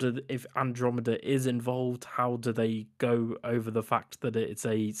 If Andromeda is involved, how do they go over the fact that it's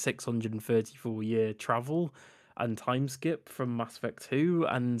a 634-year travel and time skip from Mass Effect 2?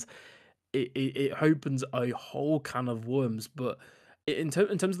 And it opens a whole can of worms. But in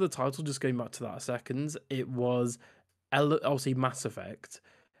terms of the title, just going back to that a second, it was obviously Mass Effect,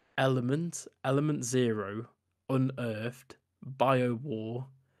 Element Zero, Unearthed, BioWar,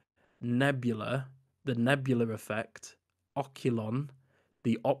 Nebula, the Nebula Effect, Oculon,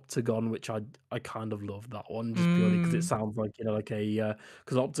 the Optagon, which I kind of love that one, just purely because it Mm, sounds like, like a,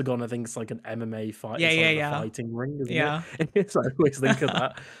 because Optagon, I think it's like an MMA fight. yeah, It's yeah, like the yeah. fighting ring, isn't Yeah. it? So I always think of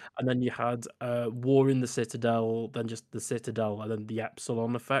that. And then you had War in the Citadel, then just the Citadel, and then the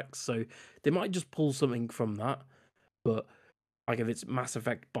Epsilon effects. So they might just pull something from that. But like if it's Mass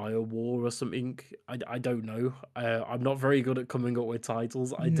Effect BioWar or something, I don't know. I'm not very good at coming up with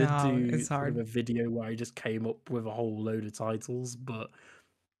titles. I did No, do it's sort of hard. a video where I just came up with a whole load of titles, but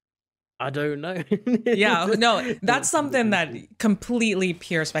I don't know. Yeah, no, that's It's something that difficult. completely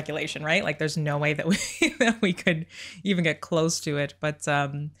pure speculation, right? Like there's no way that we that we could even get close to it. But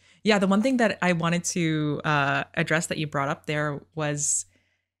yeah, the one thing that I wanted to address that you brought up there was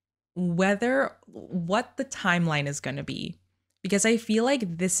whether what the timeline is going to be, because I feel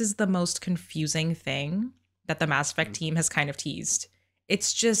like this is the most confusing thing that the Mass Effect Mm. team has kind of teased.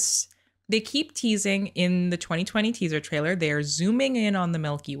 It's just they keep teasing in the 2020 teaser trailer. They're zooming in on the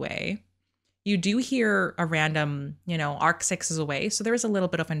Milky Way. You do hear a random, Arc 6 is away, so there is a little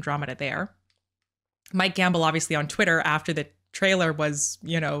bit of Andromeda there. Mike Gamble, obviously, on Twitter after the trailer was,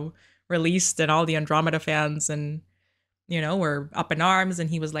 released, and all the Andromeda fans and, were up in arms, and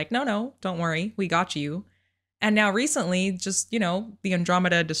he was like, no, no, don't worry, we got you. And now recently, just, the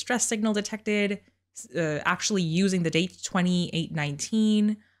Andromeda distress signal detected, actually using the date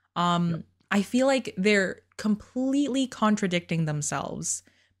 2819. Yep. I feel like they're completely contradicting themselves,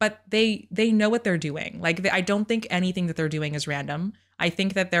 but they know what they're doing. Like, I don't think anything that they're doing is random. I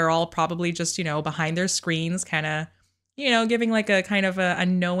think that they're all probably just, behind their screens, kind of, giving like a kind of a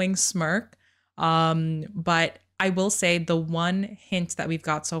knowing smirk. But I will say the one hint that we've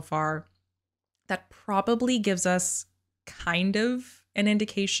got so far that probably gives us kind of an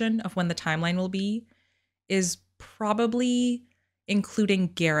indication of when the timeline will be is probably including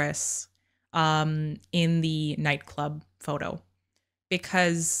Garrus in the nightclub photo.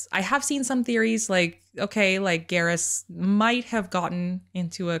 Because I have seen some theories like, okay, like Garrus might have gotten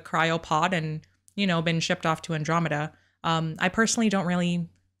into a cryopod and, been shipped off to Andromeda. I personally don't really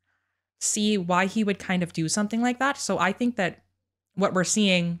see why he would kind of do something like that. So I think that what we're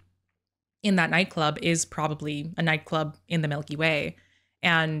seeing in that nightclub is probably a nightclub in the Milky Way.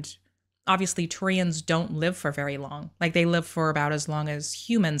 And obviously Turians don't live for very long. Like they live for about as long as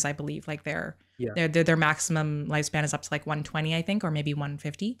humans, I believe. Like Yeah. their maximum lifespan is up to like 120, I think, or maybe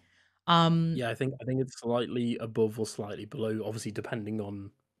 150. Yeah, I think it's slightly above or slightly below, obviously depending on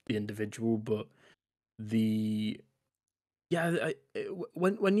the individual, but the yeah,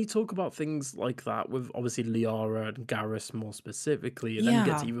 when you talk about things like that with obviously Liara and Garrus more specifically, it then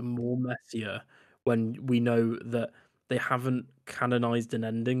gets Yeah. even more messier when we know that they haven't canonized an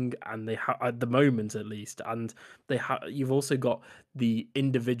ending, and they at the moment at least, and you've also got the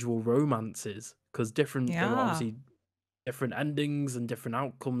individual romances because there are Yeah. obviously different endings and different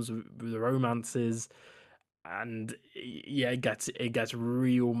outcomes with the romances, and yeah, it gets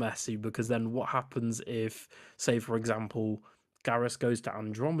real messy because then what happens if, say for example, Garrus goes to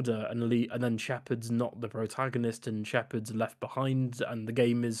Andromeda and then Shepard's not the protagonist and Shepard's left behind and the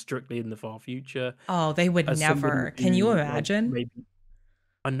game is strictly in the far future. Oh, they would As somebody never. Can you who like imagine? maybe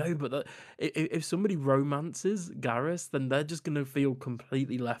I know, but if somebody romances Garrus, then they're just gonna feel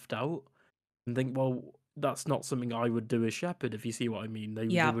completely left out and think, well, that's not something I would do as Shepard, if you see what I mean. They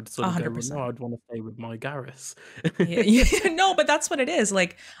Yeah, would sort of go, well, no, 100%. I'd want to stay with my Garrus. Yeah, yeah, no, but that's what it is.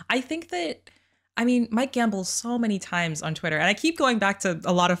 Like, I think that, I mean, Mike Gamble so many times on Twitter, and I keep going back to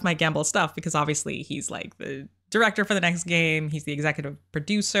a lot of Mike Gamble stuff because obviously he's like the director for the next game, he's the executive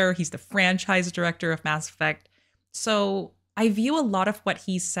producer, he's the franchise director of Mass Effect. So I view a lot of what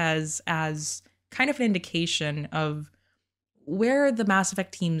he says as kind of an indication of where the Mass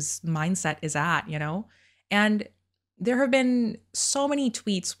Effect team's mindset is at, And there have been so many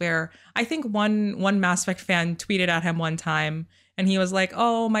tweets where I think one Mass Effect fan tweeted at him one time and he was like,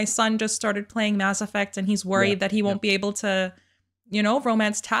 "Oh, my son just started playing Mass Effect and he's Yeah, worried that he yeah. won't be able to,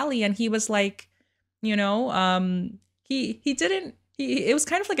 romance Tally." And he was like, he didn't it was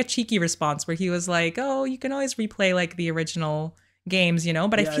kind of like a cheeky response where he was like, "Oh, you can always replay like the original games,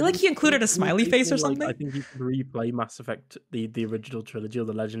 but I Yeah, feel like he included a didn't he smiley say face or something like, I something. think you could replay Mass Effect, the original trilogy or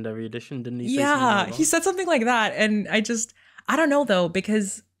the Legendary Edition, didn't he say something like Yeah, he that? said something like that, and I don't know though,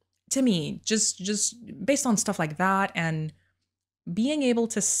 because to me, just based on stuff like that and being able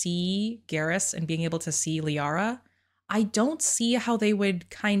to see Garrus and being able to see Liara, I don't see how they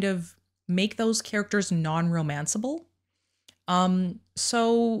would kind of make those characters non-romanceable.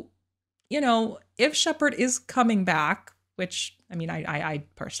 So, if Shepard is coming back, which I mean, I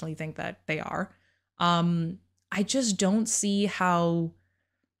personally think that they are, I just don't see how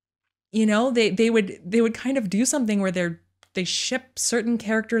they would kind of do something where they ship certain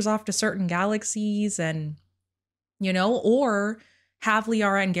characters off to certain galaxies and or have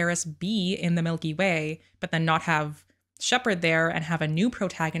Liara and Garrus be in the Milky Way but then not have Shepard there and have a new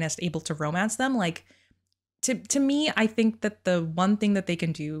protagonist able to romance them. Like, to me, I think that the one thing that they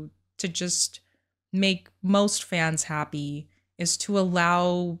can do to just make most fans happy is to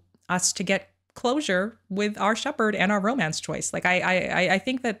allow us to get closure with our Shepard and our romance choice. Like, I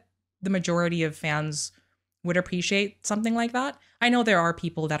think that the majority of fans would appreciate something like that. I know there are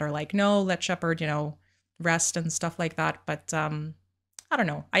people that are like, no, let Shepard, rest and stuff like that. But I don't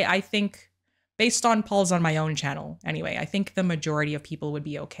know. I think based on polls on my own channel, anyway, I think the majority of people would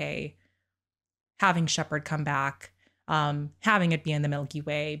be okay having Shepard come back. having it be in the Milky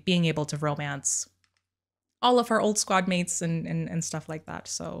Way, being able to romance all of our old squad mates and stuff like that.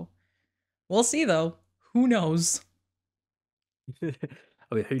 So we'll see though. Who knows?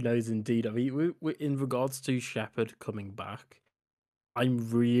 I mean, who knows indeed. I mean, in regards to Shepard coming back, I'm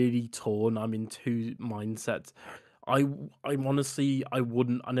really torn. I'm in two mindsets. I'm honestly, I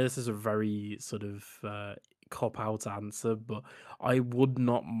wouldn't. I know this is a very sort of cop out answer, but I would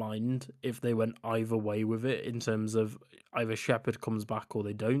not mind if they went either way with it in terms of either Shepard comes back or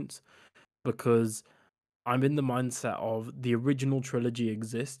they don't, because I'm in the mindset of the original trilogy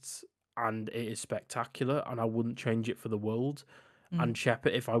exists and it is spectacular, and I wouldn't change it for the world. Mm. And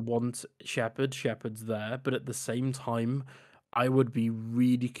Shepard, if I want Shepard, Shepard's there. But at the same time, I would be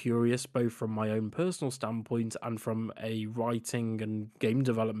really curious, both from my own personal standpoint and from a writing and game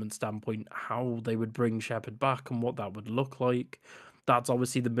development standpoint, how they would bring Shepard back and what that would look like. That's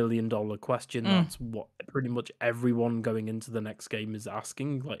obviously the $1 million question. Mm. That's what pretty much everyone going into the next game is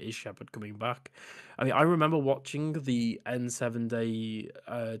asking. Like, is Shepard coming back? I mean, I remember watching the N7 Day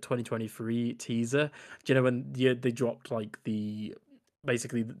 2023 teaser. Do you know when they dropped like the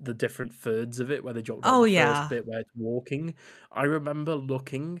basically the different thirds of it, where they dropped like Oh the first yeah. bit where it's walking? I remember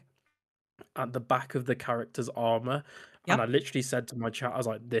looking at the back of the character's armor, and I Yep. literally said to my chat, I was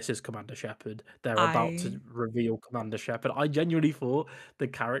like, "This is Commander Shepard. They're about to I reveal Commander Shepard." I genuinely thought the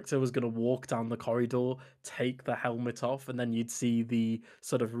character was going to walk down the corridor, take the helmet off, and then you'd see the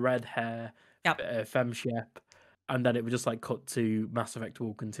sort of red hair, yep. Fem Shep, and then it would just like cut to Mass Effect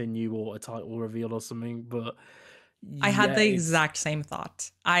will continue or a title reveal or something. But I had yeah, the it's exact same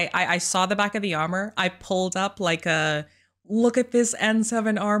thought. I saw the back of the armor. I pulled up like a look at this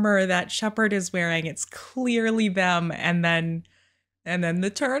N7 armor that Shepard is wearing. It's clearly them. And then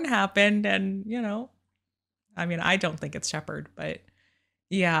the turn happened, and I mean, I don't think it's Shepard, but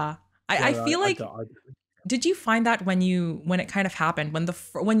yeah. I yeah, feel I like, don't. did you find that when it kind of happened,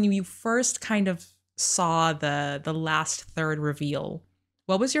 when you first kind of saw the last third reveal,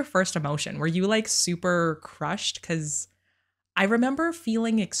 what was your first emotion? Were you like super crushed? Because I remember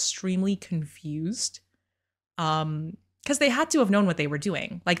feeling extremely confused. Because they had to have known what they were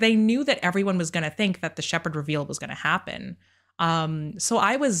doing. Like they knew that everyone was going to think that the Shepard reveal was going to happen. So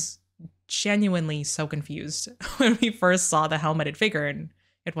I was genuinely so confused when we first saw the helmeted figure and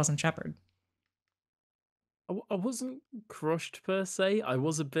it wasn't Shepard. I wasn't crushed per se. I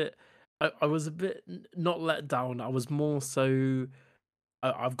was a bit. I was a bit not let down. I was more so.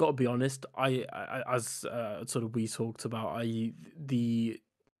 I've got to be honest. As sort of we talked about, the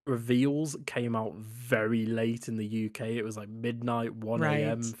reveals came out very late in the UK. It was like midnight, 1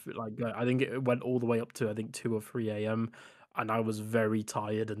 a.m. Right. Like I think it went all the way up to I think 2 or 3 a.m. And I was very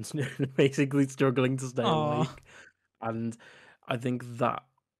tired and basically struggling to stay Aw. awake. And I think that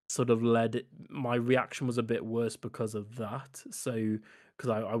sort of my reaction was a bit worse because of that. So, because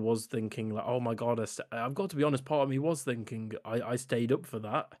I was thinking like, oh my god, I've got to be honest. Part of me was thinking I stayed up for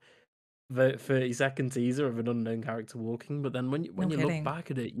that the 30-second teaser of an unknown character walking. But then No when you look kidding.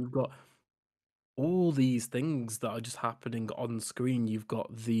 back at it, you've got all these things that are just happening on screen. You've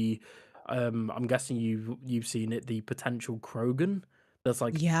got the I'm guessing you've seen it, the potential Krogan that's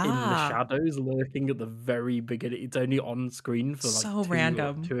like in the Yeah. shadows lurking at the very beginning. It's only on screen for like So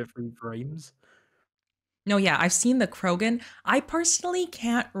random. 2 or 3 frames. No, yeah, I've seen the Krogan. I personally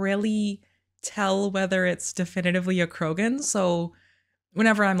can't really tell whether it's definitively a Krogan. So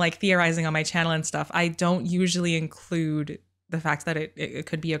whenever I'm like theorizing on my channel and stuff, I don't usually include the fact that it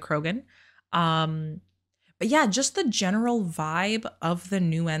could be a Krogan. Um, but yeah, just the general vibe of the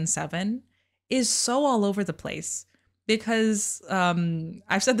new N7 is so all over the place because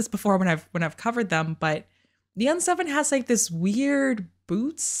I've said this before when I've covered them, but the N7 has like this weird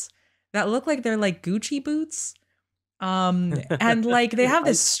boots that look like they're like Gucci boots. And like they have I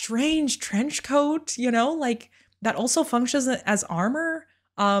this strange trench coat, like that also functions as armor.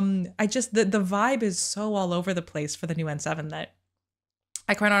 I just the vibe is so all over the place for the new N7 that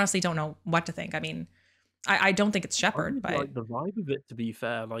I quite honestly don't know what to think. I mean, I don't think it's I Shepard, really but like the vibe of it, to be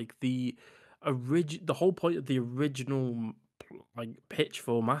fair. Like the whole point of the original like pitch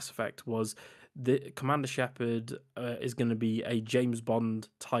for Mass Effect was the Commander Shepard is going to be a James Bond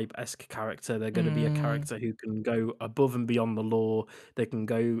type esque character. They're going to be a mm, character who can go above and beyond the law. They can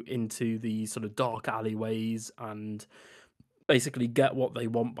go into the sort of dark alleyways and basically get what they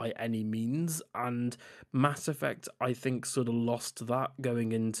want by any means. And Mass Effect, I think, sort of lost that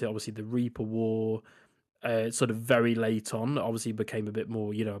going into obviously the Reaper War, sort of very late on. Obviously became a bit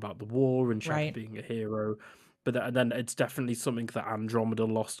more, about the war and Shepard right. being a hero. but then it's definitely something that Andromeda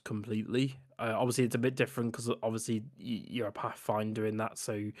lost completely. Obviously, it's a bit different because obviously you're a Pathfinder in that.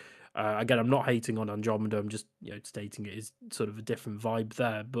 So again, I'm not hating on Andromeda. I'm just stating it is sort of a different vibe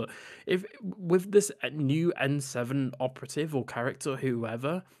there. But if with this new N7 operative or character,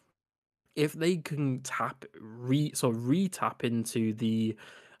 whoever, if they can re-tap into the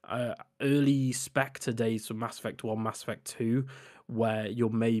uh, early Spectre days from Mass Effect 1, Mass Effect 2, where you're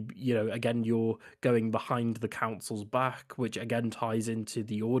maybe, again, you're going behind the Council's back, which again ties into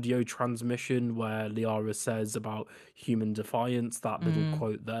the audio transmission where Liara says about human defiance, that little Mm,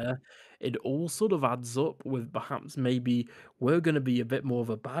 quote there. It all sort of adds up with perhaps maybe we're going to be a bit more of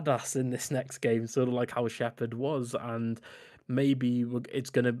a badass in this next game, sort of like how Shepard was, and maybe it's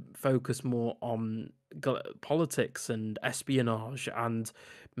going to focus more on politics and espionage, and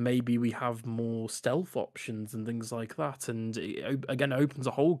maybe we have more stealth options and things like that. And again, it opens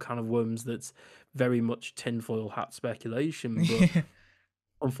a whole can of worms that's very much tinfoil hat speculation. But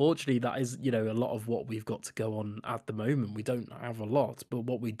unfortunately, that is, a lot of what we've got to go on at the moment. We don't have a lot, but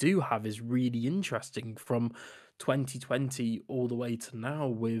what we do have is really interesting from 2020 all the way to now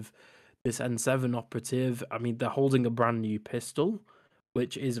with this N7 operative. I mean, they're holding a brand new pistol,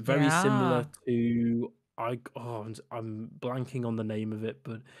 which is very yeah. similar to I'm blanking on the name of it,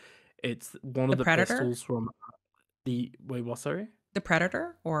 but it's one The of the Predator? pistols from the wait, what? Sorry. The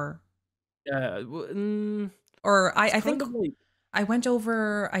Predator? Or It's I kind think of like I went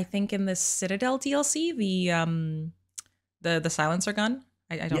over, I think in the Citadel DLC, the silencer gun.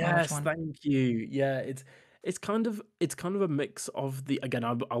 I don't know which yes, one. thank you. Yeah, it's kind of a mix of the again.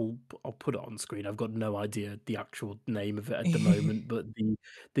 I'll put it on screen. I've got no idea the actual name of it at the moment, but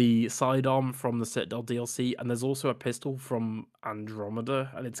the sidearm from the Citadel DLC, and there's also a pistol from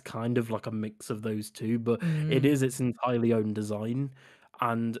Andromeda, and it's kind of like a mix of those two. But it Mm, is its entirely own design.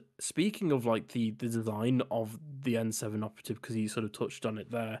 And speaking of like the design of the N7 operative, because you sort of touched on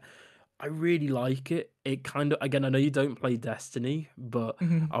it there, I really like it. It kind of again, I know you don't play Destiny, but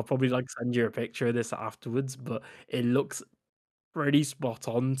mhm. I'll probably like send you a picture of this afterwards. But it looks pretty spot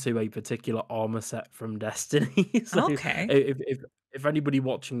on to a particular armor set from Destiny. So Okay. if anybody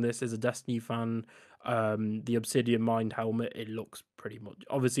watching this is a Destiny fan, the Obsidian Mind helmet, it looks pretty much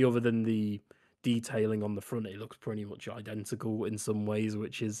obviously other than the detailing on the front, it looks pretty much identical in some ways,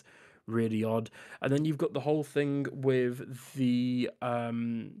 which is really odd. And then you've got the whole thing with the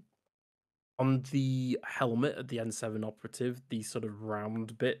on the helmet at the N7 operative, the sort of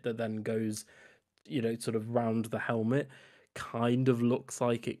round bit that then goes, sort of round the helmet, kind of looks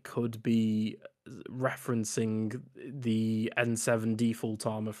like it could be referencing the N7 default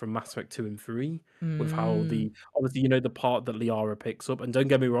armor from Mass Effect 2 and 3, with how Mm, the obviously the part that Liara picks up, and don't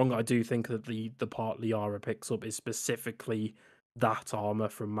get me wrong, I do think that the part Liara picks up is specifically that armor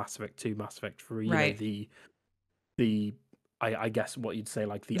from Mass Effect 2, Mass Effect 3, right. the I guess what you'd say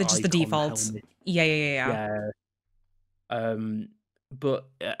like the Just the icon default. helmet. Yeah, yeah, yeah, yeah. Yeah, um, but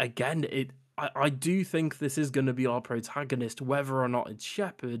again, I do think this is going to be our protagonist, whether or not it's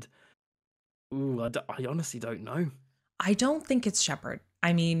Shepard. Ooh, I honestly don't know. I don't think it's Shepard.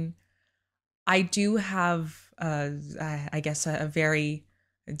 I mean, I do have, I guess, a very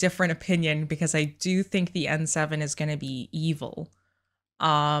different opinion because I do think the N7 is going to be evil.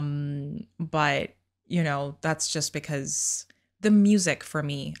 But that's just because the music for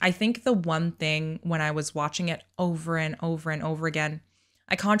me. I think the one thing when I was watching it over and over and over again,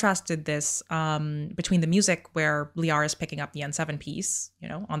 I contrasted this between the music where Liara is picking up the N7 piece,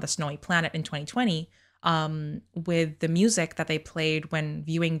 on the snowy planet in 2020, with the music that they played when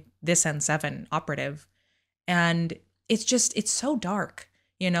viewing this N7 operative. And it's so dark.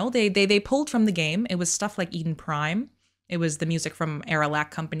 They pulled from the game. It was stuff like Eden Prime. It was the music from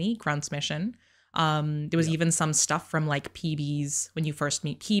Aralac Company, Grunt's Mission. There was Yeah, even some stuff from like PB's when you first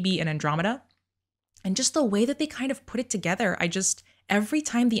meet PB and Andromeda. And just the way that they kind of put it together, every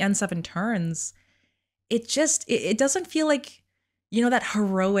time the N7 turns, it doesn't feel like, that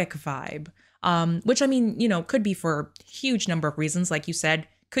heroic vibe. Which I mean, could be for a huge number of reasons. Like you said,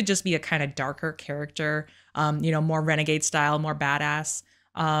 could just be a kind of darker character, more renegade style, more badass.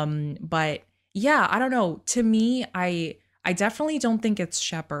 But yeah, I don't know. To me, I definitely don't think it's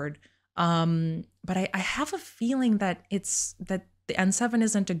Shepard. But I have a feeling that the N7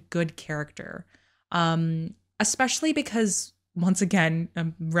 isn't a good character. Especially because once again,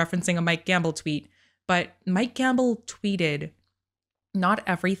 I'm referencing a Mike Gamble tweet, but Mike Gamble tweeted, "Not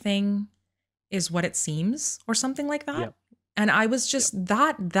everything is what it seems," or something like that. yeah, And I was yeah, just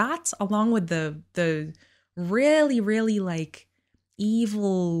that along with the really, really like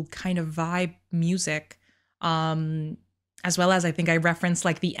evil kind of vibe music. Um, as well as I think I referenced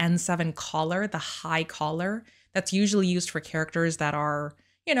like the N7 collar, the high collar that's usually used for characters that are,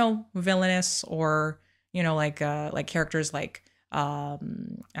 villainous, or, like characters like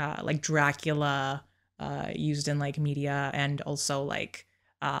Dracula, used in like media, and also like,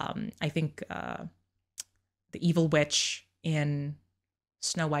 I think, the evil witch in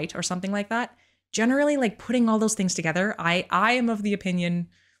Snow White or something like that. Generally, like putting all those things together, I am of the opinion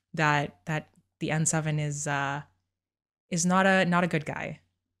that the N7 is not a good guy.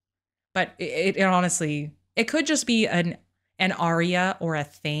 But it honestly, it could just be an Arya or a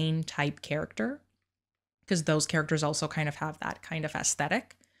Thane type character, because those characters also kind of have that kind of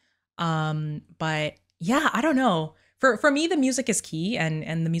aesthetic. But yeah, I don't know. For me, the music is key,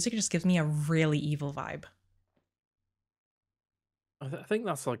 and the music just gives me a really evil vibe. I think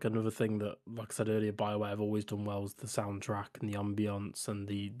that's like another thing that, like I said earlier, BioWare have always done well is the soundtrack and the ambience and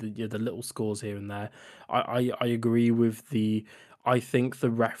the little scores here and there. I agree with the. I think the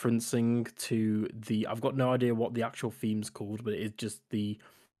referencing to the. I've got no idea what the actual theme's called, but it is just the.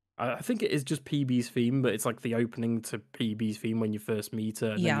 I think it is just PB's theme, but it's like the opening to PB's theme when you first meet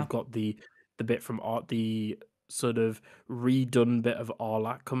her, and then Yeah. you've got the bit from Art, the sort of redone bit of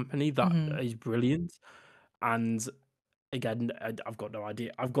Arlac Company that Hmm. is brilliant. And again, I've got no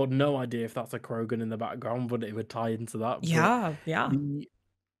idea. I've got no idea if that's a Krogan in the background, but it would tie into that. But Yeah. Yeah. the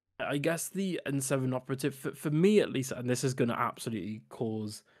I guess the N7 operative for me at least, and this is going to absolutely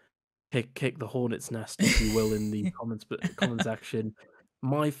cause kick the hornet's nest, if you will, in the comment section.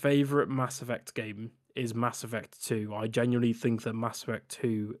 My favorite Mass Effect game is Mass Effect 2. I genuinely think that Mass Effect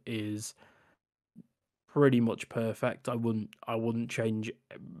 2 is pretty much perfect. I wouldn't change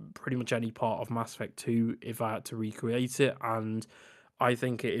pretty much any part of Mass Effect 2 if I had to recreate it, and I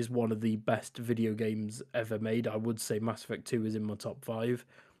think it is one of the best video games ever made. I would say Mass Effect 2 is in my top 5.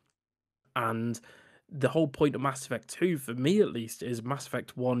 And the whole point of Mass Effect 2, for me at least, is Mass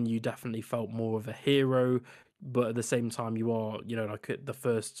Effect 1, you definitely felt more of a hero, but at the same time, you are, like the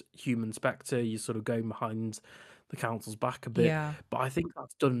first human Spectre, you're sort of going behind the Council's back a bit. Yeah. But I think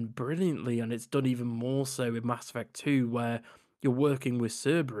that's done brilliantly, and it's done even more so in Mass Effect 2, where you're working with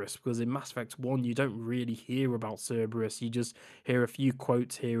Cerberus, because in Mass Effect 1, you don't really hear about Cerberus. You just hear a few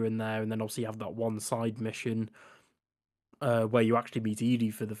quotes here and there, and then obviously you have that one side mission where you actually meet Edie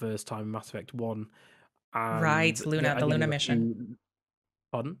for the first time in Mass Effect 1. And Right. Luna, the again, Luna there's a mission. few.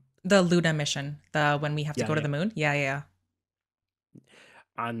 Pardon? The Luna mission. The when we have to Yeah, go to yeah. the moon. Yeah, yeah.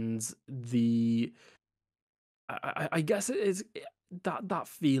 And the I guess it is that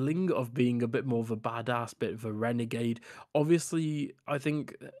feeling of being a bit more of a badass, bit of a renegade. Obviously, I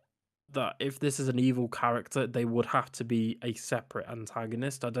think that if this is an evil character, they would have to be a separate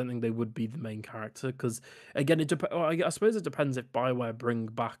antagonist. I don't think they would be the main character because, again, I suppose it depends if Bioware bring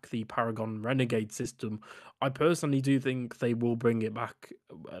back the Paragon Renegade system. I personally do think they will bring it back,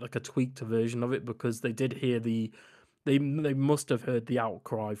 like a tweaked version of it, because they did hear they must have heard the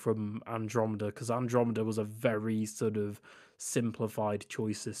outcry from Andromeda, because Andromeda was a very sort of simplified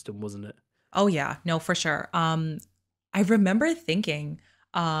choice system, wasn't it? Oh yeah. No, for sure. I remember thinking,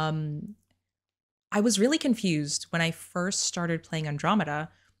 um, I was really confused when I first started playing Andromeda,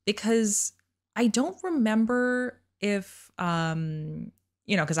 because I don't remember if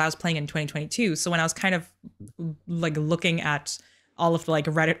because I was playing in 2022. So when I was kind of like looking at all of the like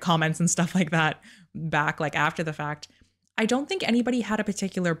Reddit comments and stuff like that back like after the fact, I don't think anybody had a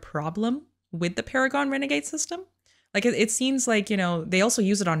particular problem with the Paragon Renegade system. Like it seems like, they also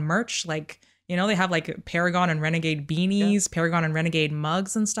use it on merch, like, they have like Paragon and Renegade Yeah. beanies, Paragon and Renegade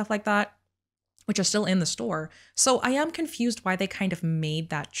mugs and stuff like that, which are still in the store. So I am confused why they kind of made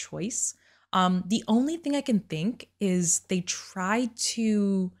that choice. The only thing I can think is they tried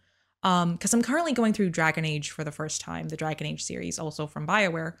to, because I'm currently going through Dragon Age for the first time, the Dragon Age series, also from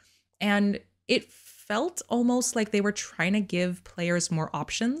BioWare, and it felt almost like they were trying to give players more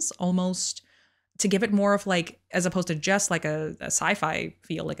options, almost to give it more of like, as opposed to just like a sci-fi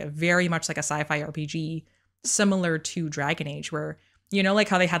feel, like a very much like a sci-fi RPG, similar to Dragon Age, where, like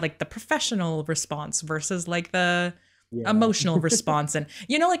how they had like the professional response versus like the Yeah. emotional response. And,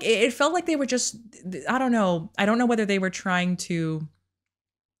 like it felt like they were just, I don't know. I don't know whether they were trying to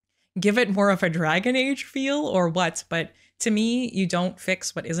give it more of a Dragon Age feel or what, but to me, you don't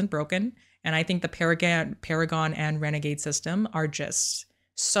fix what isn't broken. And I think the Paragon and Renegade system are just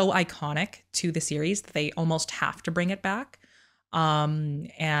so iconic to the series that they almost have to bring it back. And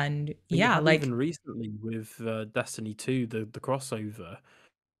Well, you yeah, had even like, recently with Destiny 2, the crossover,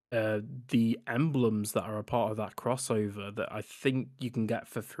 the emblems that are a part of that crossover that I think you can get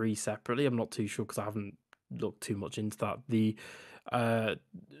for free separately. I'm not too sure because I haven't looked too much into that. uh,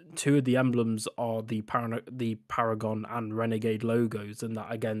 two of the emblems are the Paragon and Renegade logos, and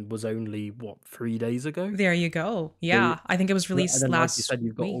that again was only what 3 days ago. There you go. So, Yeah, I think it was and released then, like you last said,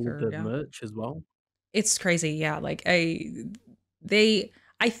 you've got week all of or the yeah. merch as well. It's crazy. Yeah, like they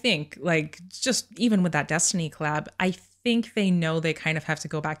I think like just even with that Destiny collab, I think they know they kind of have to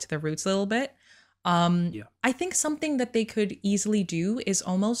go back to their roots a little bit. Yeah, I think something that they could easily do is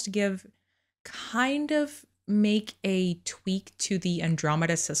almost give kind of make a tweak to the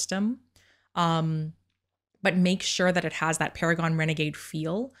Andromeda system. Um but make sure that it has that Paragon Renegade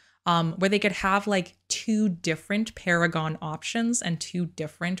feel, where they could have like two different Paragon options and two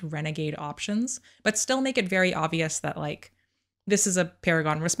different Renegade options, but still make it very obvious that like this is a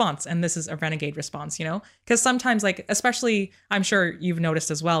Paragon response and this is a Renegade response, you know? Because sometimes, like, especially, I'm sure you've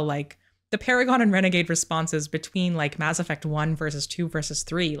noticed as well, like the Paragon and Renegade responses between like Mass Effect 1 versus 2 versus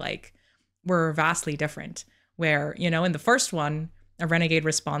 3, like, were vastly different. Where, you know, in the first one, a Renegade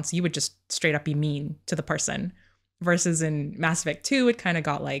response, you would just straight up be mean to the person. Versus in Mass Effect 2, it kind of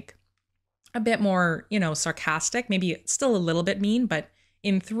got like a bit more, you know, sarcastic, maybe still a little bit mean, but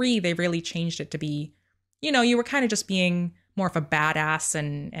in 3 they really changed it to be, you know, you were kind of just being more of a badass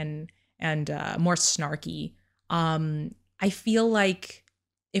and more snarky. I feel like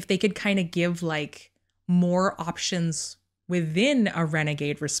if they could kind of give like more options within a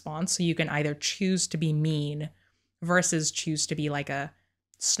renegade response, so you can either choose to be mean versus choose to be like a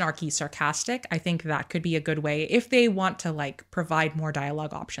snarky sarcastic, I think that could be a good way if they want to like provide more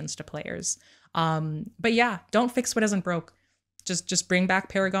dialogue options to players. But yeah, don't fix what isn't broke. Just bring back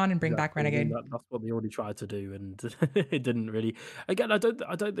Paragon and bring back exactly. I mean, Renegade. that's what they already tried to do, and it didn't really. Again, I don't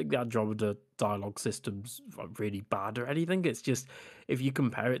think the Andromeda dialogue system's like, really bad or anything. It's just if you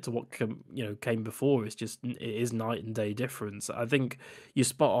compare it to what came before, it is night and day difference. I think you're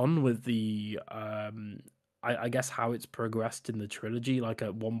spot on with the I guess how it's progressed in the trilogy. Like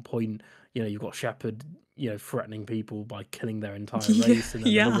at one point, you've got Shepard, threatening people by killing their entire Yeah, race, and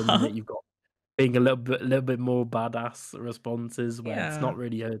then another yeah, minute you've got being a little bit more badass responses where it's yeah. not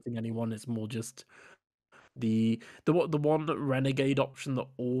really hurting anyone, it's more just the one renegade option that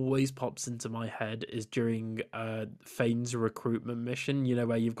always pops into my head is during Fane's recruitment mission,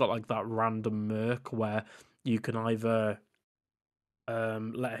 where you've got like that random merc where you can either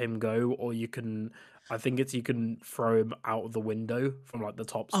let him go or I think it's you can throw him out of the window from like the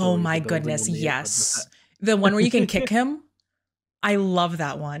top Oh story of my the building goodness, on the yes. The one where you can kick him. I love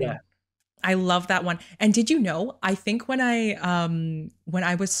that yeah. one. I love that one. And did you know, I think when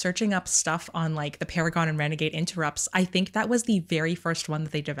I was searching up stuff on like the Paragon and Renegade interrupts, I think that was the very first one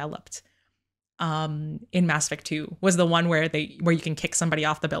that they developed. In Mass Effect 2 was the one where you can kick somebody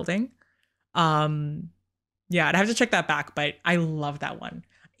off the building. Um yeah, I'd have to check that back, but I love that one.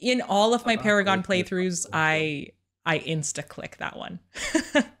 In all of my I'd have to Paragon look at that playthroughs, as well. I insta click that one.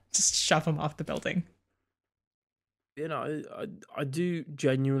 Just shove them off the building. I do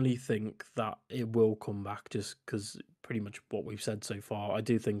genuinely think that it will come back just because pretty much what we've said so far. I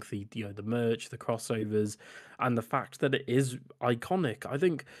do think the merch, the crossovers, and the fact that it is iconic. I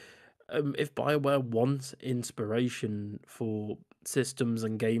think if BioWare wants inspiration for systems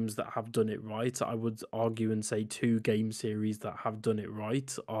and games that have done it right, I would argue and say two game series that have done it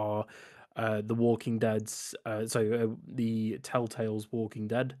right are The Walking Dead's, the Telltale's Walking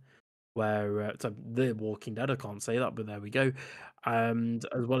Dead where so The Walking Dead, I can't say that, but there we go. And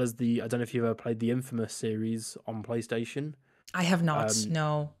as well as I don't know if you've ever played the Infamous series on PlayStation, I have not. um,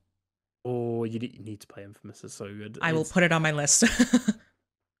 No. or you need to play Infamous. It's so good. I will put it on my list.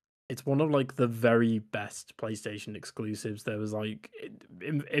 It's one of like the very best PlayStation exclusives. There was like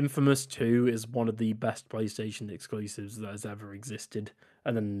Infamous 2 is one of the best PlayStation exclusives that has ever existed.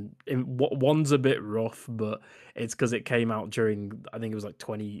 And then one's a bit rough, but it's because it came out during I think it was like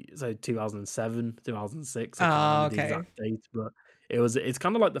 2007, 2006. I can't Oh, remember the okay. exact date, but it's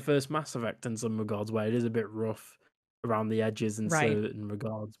kind of like the first Mass Effect in some regards where it is a bit rough around the edges in Right. certain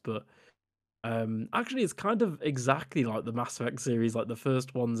regards, but actually, it's kind of exactly like the Mass Effect series. Like the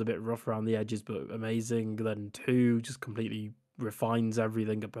first one's a bit rough around the edges, but amazing. Then two just completely refines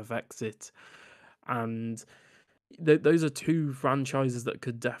everything and perfects it. And those are two franchises that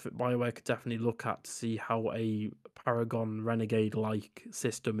BioWare could definitely look at to see how a Paragon Renegade like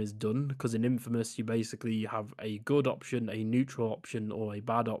system is done. Because in Infamous, you basically have a good option, a neutral option, or a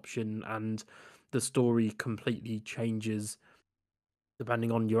bad option, and the story completely changes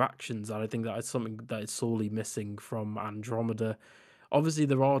depending on your actions. And I think that is something that is sorely missing from Andromeda. Obviously,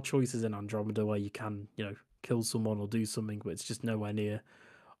 there are choices in Andromeda where you can, kill someone or do something, but it's just nowhere near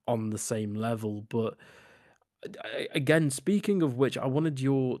on the same level. But again, speaking of which, I wanted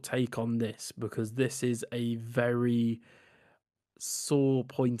your take on this because this is a very sore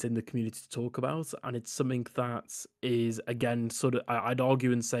point in the community to talk about, and it's something that is again sort of I'd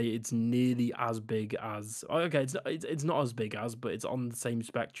argue and say it's nearly as big as okay, it's not as big as, but it's on the same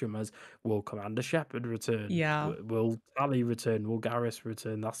spectrum as will Commander Shepard return, Yeah. will Tally return, will Garrus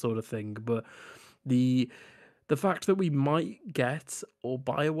return, that sort of thing. But the the fact that we might get or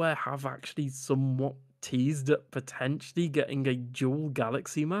BioWare have actually somewhat teased at potentially getting a dual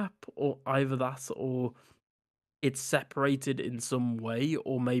galaxy map, or either that or it's separated in some way,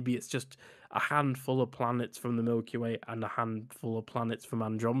 or maybe it's just a handful of planets from the Milky Way and a handful of planets from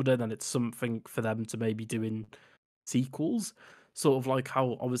Andromeda, then it's something for them to maybe do in sequels. Sort of like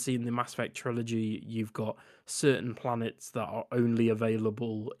how obviously in the Mass Effect trilogy you've got certain planets that are only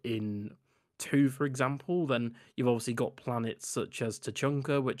available in 2, for example. Then you've obviously got planets such as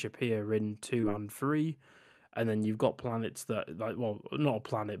Tachanka, which appear in 2 and 3. And then you've got planets that, like, well, not a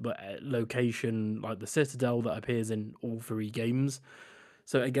planet, but a location like the Citadel that appears in all 3 games.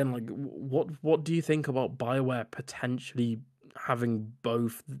 So again, like, what do you think about BioWare potentially having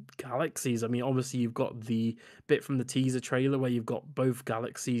both galaxies? I mean, obviously you've got the bit from the teaser trailer where you've got both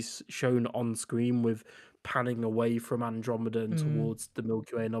galaxies shown on screen with panning away from Andromeda and Mm. towards the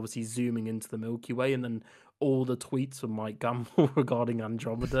Milky Way, and obviously zooming into the Milky Way, and then all the tweets from Mike Gamble regarding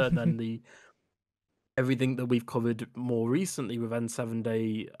Andromeda, and then the everything that we've covered more recently with N7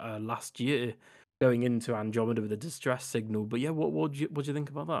 Day last year going into Andromeda with a distress signal. But yeah, what do you think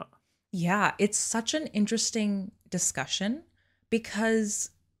about that? Yeah, it's such an interesting discussion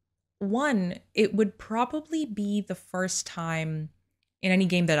because one, it would probably be the first time in any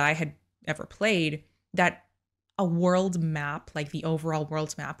game that I had ever played that a world map, like the overall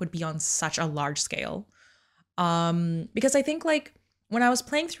world map, would be on such a large scale. Because I think like when I was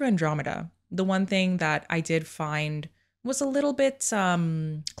playing through Andromeda, the one thing that I did find was a little bit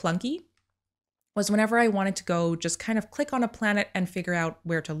clunky was whenever I wanted to go just kind of click on a planet and figure out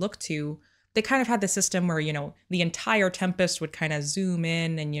where to look to, they kind of had the system where, the entire Tempest would kind of zoom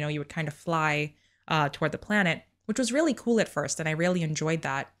in and, you would kind of fly toward the planet, which was really cool at first. And I really enjoyed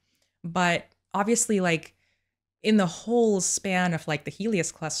that. But obviously, like in the whole span of like the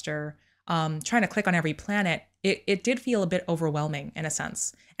Helios cluster, trying to click on every planet, it did feel a bit overwhelming in a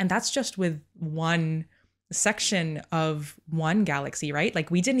sense. And that's just with one section of one galaxy, right? Like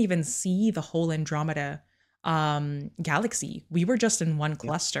we didn't even see the whole Andromeda galaxy. We were just in one Yeah.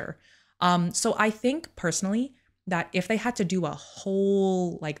 cluster. So I think personally that if they had to do a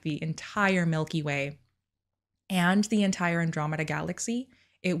whole, like the entire Milky Way and the entire Andromeda galaxy,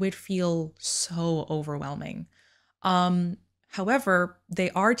 it would feel so overwhelming. Um, However, they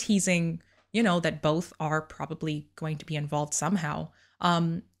are teasing, that both are probably going to be involved somehow.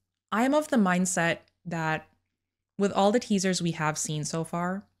 Um, I am of the mindset that with all the teasers we have seen so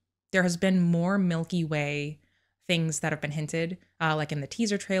far, there has been more Milky Way things that have been hinted, like in the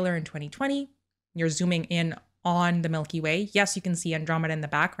teaser trailer in 2020. You're zooming in on the Milky Way. Yes, you can see Andromeda in the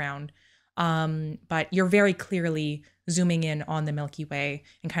background, but you're very clearly zooming in on the Milky Way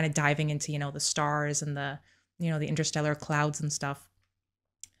and kind of diving into, the stars and the interstellar clouds and stuff.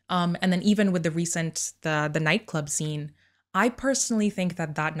 And then even with the recent the nightclub scene, I personally think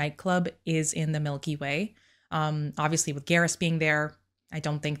that that nightclub is in the Milky Way. Obviously, with Garrus being there, I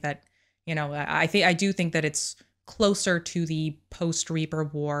don't think that I do think that it's closer to the post Reaper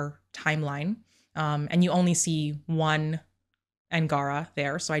War timeline, and you only see one Angara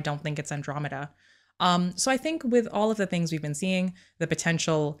there, so I don't think it's Andromeda. So I think with all of the things we've been seeing, the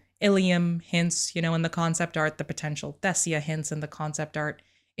potential Ilium hints, in the concept art, the potential Thessia hints in the concept art,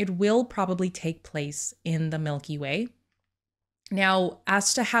 it will probably take place in the Milky Way. Now,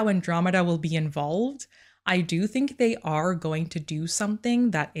 as to how Andromeda will be involved, I do think they are going to do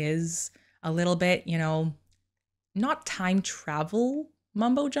something that is a little bit, not time travel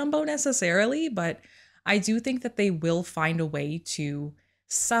mumbo jumbo necessarily, but I do think that they will find a way to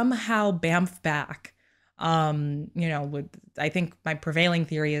somehow bamf back. With I think my prevailing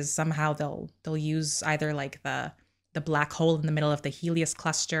theory is somehow they'll use either like the black hole in the middle of the Helios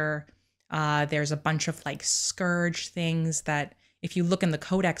cluster. There's a bunch of like scourge things that if you look in the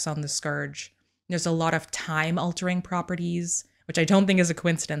codex on the scourge, there's a lot of time altering properties, which I don't think is a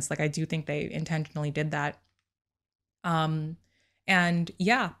coincidence. Like I do think they intentionally did that. And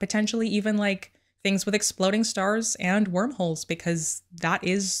yeah, potentially even like things with exploding stars and wormholes, because that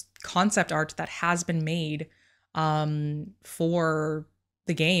is concept art that has been made for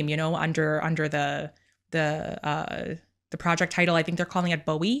the game, under the project title. I think they're calling it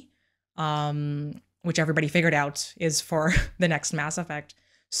Bowie, which everybody figured out is for the next Mass Effect.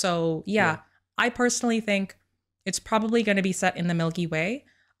 So yeah, Yeah. I personally think it's probably going to be set in the Milky Way.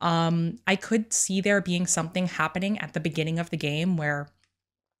 I could see there being something happening at the beginning of the game where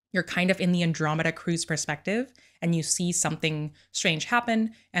you're kind of in the Andromeda crew's perspective and you see something strange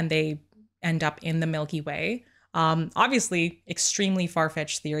happen and they end up in the Milky Way. Obviously, extremely far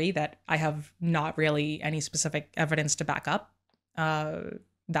fetched theory that I have not really any specific evidence to back up uh,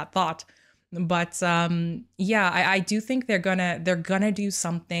 that thought. But yeah, I do think they're gonna do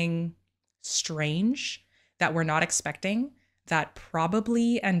something strange that we're not expecting that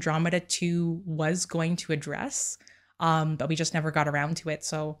probably Andromeda 2 was going to address, but we just never got around to it.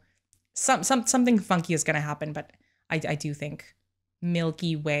 So something funky is going to happen, but I do think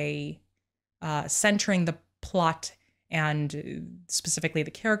Milky Way centering the plot and specifically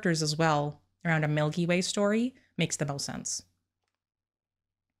the characters as well around a Milky Way story makes the most sense.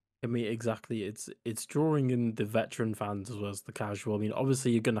 I mean, exactly. It's drawing in the veteran fans as well as the casual. I mean,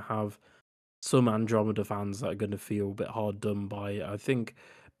 obviously you're gonna have some Andromeda fans that are gonna feel a bit hard done by. I think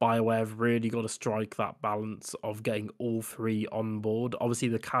BioWare have really got to strike that balance of getting all three on board. Obviously,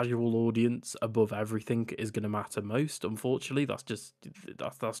 the casual audience above everything is gonna matter most. Unfortunately, that's just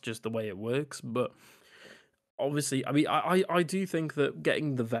the way it works. But obviously, I mean, I do think that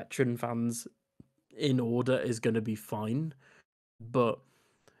getting the veteran fans in order is gonna be fine, but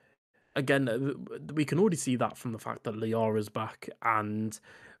again, we can already see that from the fact that Liara's back, and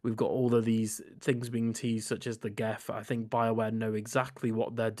we've got all of these things being teased, such as the Geth. I think BioWare know exactly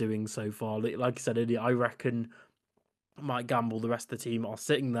what they're doing so far. Like I said earlier, I reckon Mike Gamble, the rest of the team, are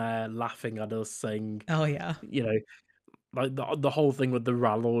sitting there laughing at us, saying, Oh yeah. you know, like the whole thing with the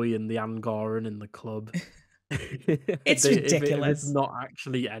Ralloy and the Angaran in the club. It's If it's ridiculous. not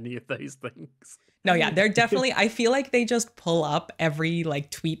actually any of those things. No, yeah, they're definitely I feel like they just pull up every like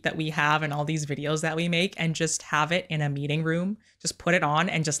tweet that we have and all these videos that we make and just have it in a meeting room, just put it on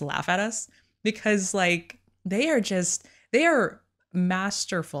and just laugh at us because like they are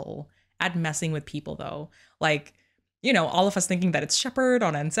masterful at messing with people though. Like, all of us thinking that it's Shepard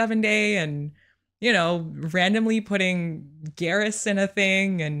on N7 day and randomly putting Garrus in a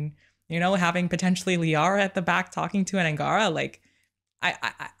thing and having potentially Liara at the back talking to an Angara like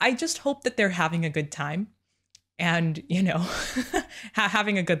I just hope that they're having a good time and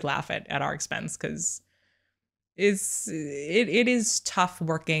having a good laugh at our expense because it is tough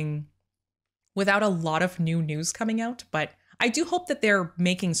working without a lot of new news coming out, but I do hope that they're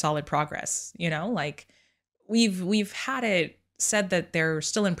making solid progress. Like we've had it said that they're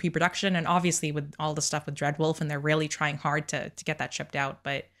still in pre-production and obviously with all the stuff with Dreadwolf and they're really trying hard to get that shipped out,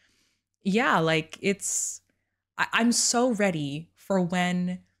 but yeah, like I'm so ready for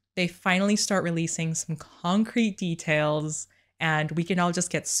when they finally start releasing some concrete details and we can all just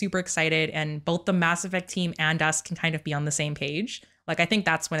get super excited and both the Mass Effect team and us can kind of be on the same page. Like, I think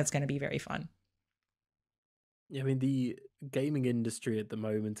that's when it's going to be very fun. Yeah, I mean, the gaming industry at the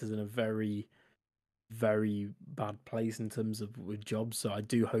moment is in a very, very bad place in terms of with jobs. So I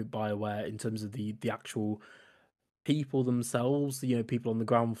do hope BioWare, in terms of the actual people themselves, people on the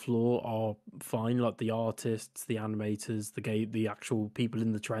ground floor are fine, like the artists, the animators, the actual people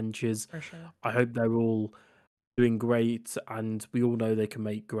in the trenches. For sure. I hope they're all doing great, and we all know they can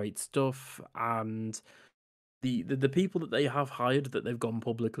make great stuff. And the people that they have hired that they've gone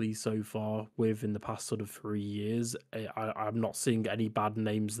publicly so far with in the past sort of 3 years, I'm not seeing any bad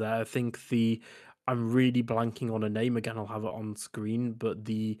names there. I think I'm really blanking on a name again. I'll have it on screen, but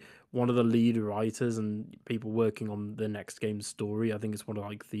the one of the lead writers and people working on the next game's story, I think it's one of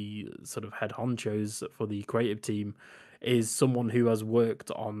like the sort of head honchos for the creative team, is someone who has worked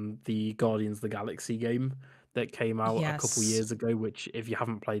on the Guardians of the Galaxy game that came out a couple Yes. years ago, which if you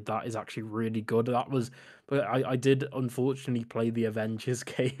haven't played that is actually really good. But I did unfortunately play the Avengers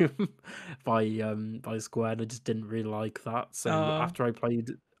game by Square, and I just didn't really like that. So Oh, after I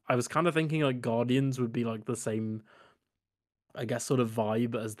played, I was kind of thinking like Guardians would be like the same, I guess, sort of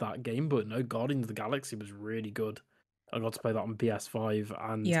vibe as that game, but no, Guardians of the Galaxy was really good. I got to play that on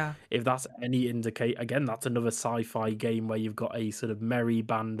PS5, and yeah. if that's any indicate, again, that's another sci-fi game where you've got a sort of merry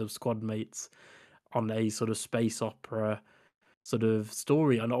band of squad mates on a sort of space opera sort of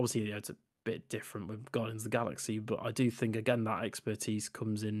story. And obviously, it's a bit different with Guardians of the Galaxy, but I do think again that expertise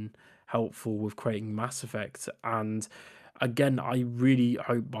comes in helpful with creating Mass Effect. And again, I really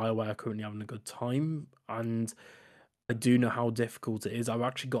hope BioWare are currently having a good time. And I do know how difficult it is. I've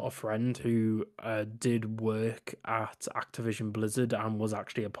actually got a friend who did work at Activision Blizzard and was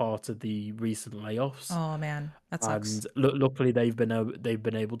actually a part of the recent layoffs. Oh man, that sucks. And luckily, they've been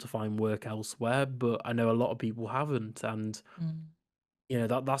able to find work elsewhere. But I know a lot of people haven't, and Mm.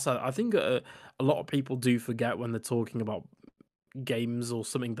 I think a lot of people do forget when they're talking about games or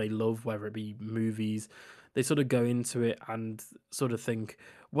something they love, whether it be movies, they sort of go into it and sort of think,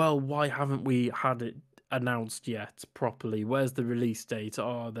 well, why haven't we had it announced yet properly? Where's the release date?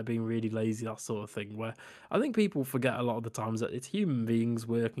 Oh, they're being really lazy, that sort of thing. Where I think people forget a lot of the times that it's human beings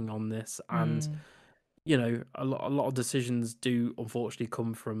working on this, and Mm, a lot of decisions do unfortunately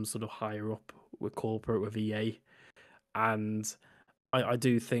come from sort of higher up with corporate with EA, and I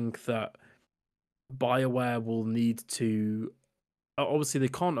do think that BioWare will need to. Obviously, they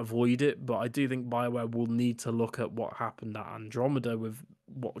can't avoid it, but I do think BioWare will need to look at what happened at Andromeda with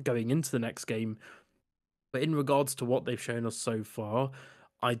what going into the next game. But in regards to what they've shown us so far,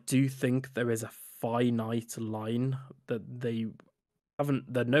 I do think there is a finite line that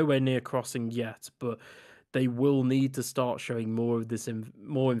they're nowhere near crossing yet, but they will need to start showing more of this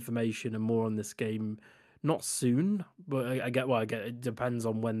more information and more on this game. Not soon, but I get it depends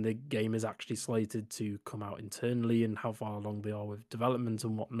on when the game is actually slated to come out internally and how far along they are with development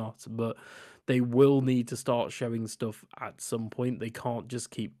and whatnot. But they will need to start showing stuff at some point. They can't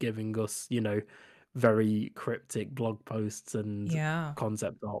just keep giving us, very cryptic blog posts and yeah.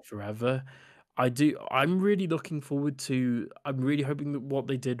 concept art forever. I'm really looking forward to. I'm really hoping that what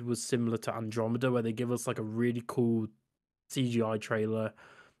they did was similar to Andromeda, where they give us like a really cool CGI trailer.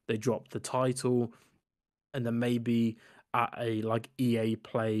 They drop the title, and then maybe at a like EA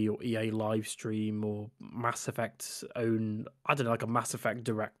Play or EA live stream or Mass Effect's own, I don't know, like a Mass Effect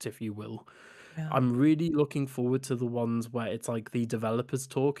Direct, if you will. Yeah. I'm really looking forward to the ones where it's like the developers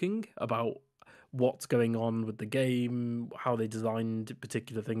talking about what's going on with the game, how they designed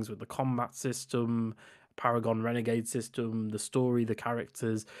particular things with the combat system, Paragon Renegade system, the story, the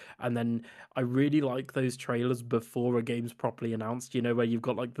characters. And then I really like those trailers before a game's properly announced, where you've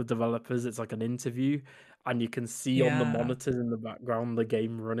got like the developers, it's like an interview, and you can see on the Yeah. monitors in the background the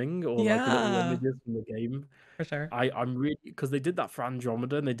game running or like little Yeah. images from the game. For sure. I'm really because they did that for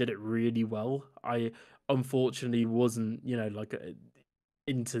Andromeda and they did it really well. I unfortunately wasn't, like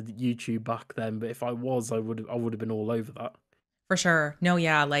into the YouTube back then, but if I was, I would have been all over that. For sure. No,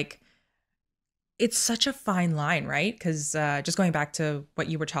 yeah, like it's such a fine line, right? Because just going back to what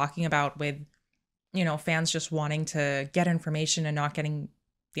you were talking about with, fans just wanting to get information and not getting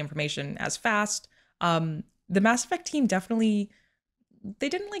the information as fast. The Mass Effect team definitely, they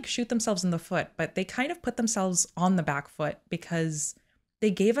didn't like shoot themselves in the foot, but they kind of put themselves on the back foot because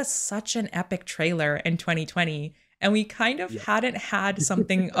they gave us such an epic trailer in 2020 and we kind of Yeah, hadn't had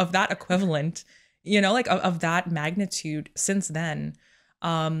something of that equivalent, like of that magnitude since then.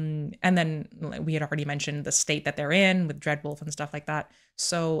 And then like, we had already mentioned the state that they're in with Dreadwolf and stuff like that.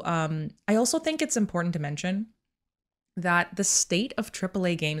 So I also think it's important to mention that the state of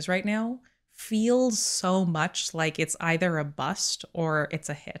AAA games right now feels so much like it's either a bust or it's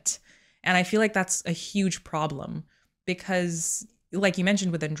a hit. And I feel like that's a huge problem because, like you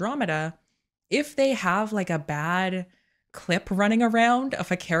mentioned with Andromeda, if they have like a bad clip running around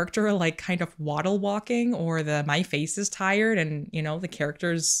of a character like kind of waddle walking or the my face is tired and the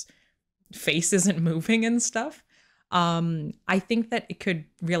character's face isn't moving and stuff, I think that it could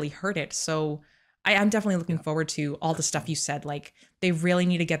really hurt it. So I am definitely looking yeah, forward to all the stuff you said. Like they really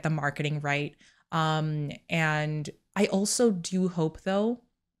need to get the marketing right. And I also do hope though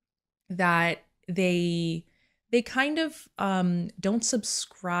that they kind of don't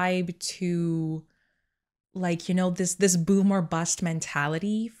subscribe to like this boom or bust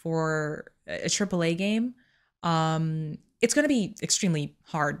mentality for a AAA game. It's going to be extremely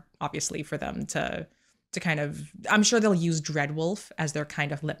hard obviously for them to kind of, I'm sure they'll use Dreadwolf as their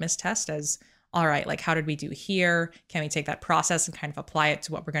kind of litmus test as, all right, like how did we do here? Can we take that process and kind of apply it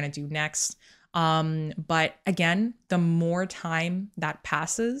to what we're going to do next? But again, the more time that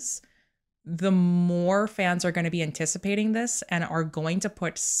passes, the more fans are going to be anticipating this and are going to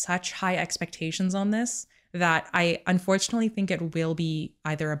put such high expectations on this that I unfortunately think it will be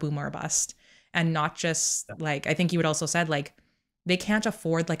either a boom or a bust. And not just yeah. like, I think you would also said like they can't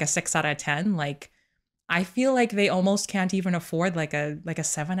afford like a 6 out of 10. Like I feel like they almost can't even afford like a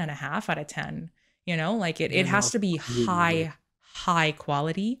 7.5 out of 10. Like it Yeah, has no, to be I completely agree. high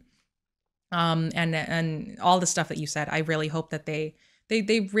quality. And all the stuff that you said, I really hope that they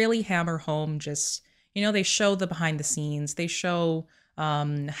really hammer home just, they show the behind the scenes, they show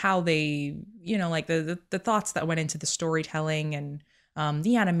how they, like the thoughts that went into the storytelling and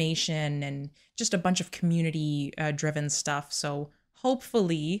the animation and just a bunch of community driven stuff. So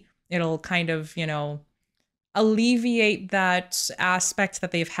hopefully it'll kind of, alleviate that aspect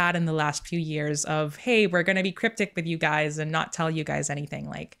that they've had in the last few years of, hey, we're going to be cryptic with you guys and not tell you guys anything.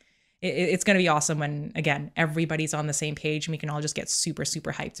 Like it's going to be awesome when, again, everybody's on the same page and we can all just get super,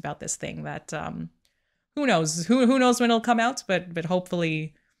 super hyped about this thing that who knows when it'll come out, but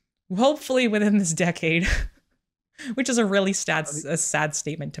hopefully hopefully within this decade, which is a really I mean, sad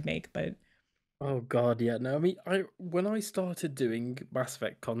statement to make, but oh god, yeah. No, I mean, I when I started doing Mass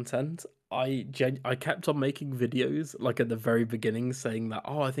Effect content, I kept on making videos like at the very beginning saying that,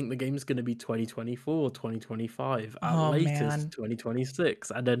 oh, I think the game's going to be 2024, 2025, at oh latest man.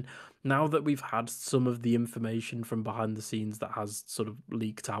 2026. And then now that we've had some of the information from behind the scenes that has sort of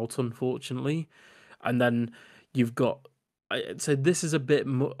leaked out, unfortunately, and then you've got so this is a bit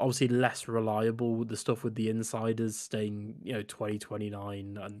obviously less reliable, the stuff with the insiders staying,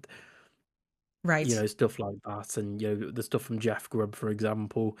 2029 and Right. stuff like that, and the stuff from Jeff Grubb, for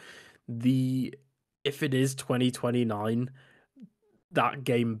example. The If it is 2029, that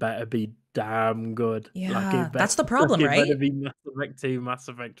game better be damn good. Like Yeah, it better, that's the like problem, it better right? be Mass Effect 2, Mass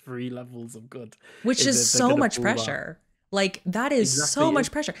Effect 3 levels of good. Which If is they're so gonna much pull that. pressure. Like, that is so Exactly.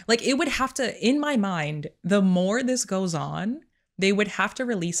 much pressure. Like, it would have to, in my mind, the more this goes on, they would have to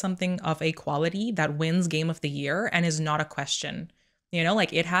release something of a quality that wins Game of the Year and is not a question. You know,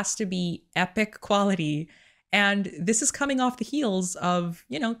 like, it has to be epic quality. And this is coming off the heels of,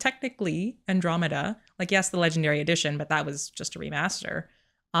 technically Andromeda. Like, yes, the Legendary Edition, but that was just a remaster.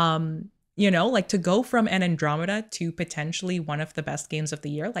 Like to go from an Andromeda to potentially one of the best games of the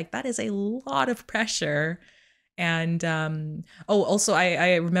year, like that is a lot of pressure. And oh, also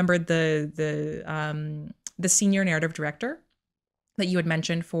I remembered the senior narrative director that you had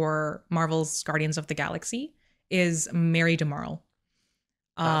mentioned for Marvel's Guardians of the Galaxy is Mary DeMarle.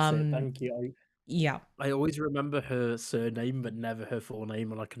 That's it. Um, Thank you. yeah, I always remember her surname, but never her full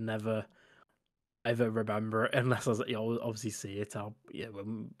name, and I can never ever remember it unless I'll obviously see it. Yeah,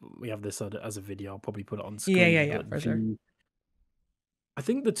 when we have this as a video, I'll probably put it on yeah, screen. yeah, But for sure. I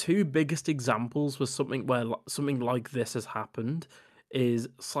think the two biggest examples was something where something like this has happened is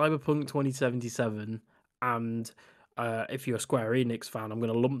Cyberpunk 2077 and if you're a Square Enix fan, I'm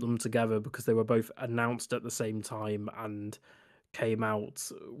going to lump them together because they were both announced at the same time and came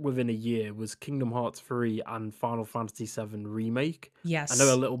out within a year, was Kingdom Hearts 3 and Final Fantasy 7 Remake. I know a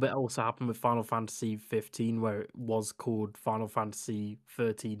Yes. little bit also happened with Final Fantasy 15 where it was called Final Fantasy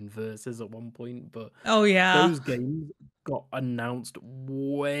 13 Versus at one point, but Oh yeah. those games got announced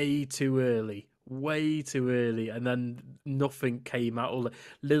way too early, and then nothing came out, or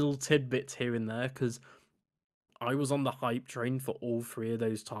little tidbits here and there, because I was on the hype train for all three of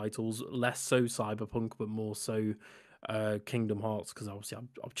those titles, less so Cyberpunk, but more so Kingdom Hearts, because obviously I'm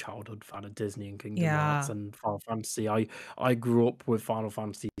a childhood fan of Disney and Kingdom Hearts Yeah. and Final Fantasy. I grew up with Final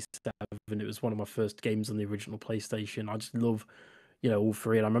Fantasy 7. It was one of my first games on the original PlayStation. I just love all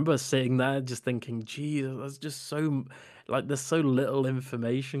three. And I remember sitting there just thinking, gee, there's just like, there's so little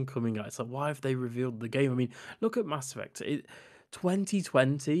information coming out. It's like, why have they revealed the game? I mean, look at Mass Effect.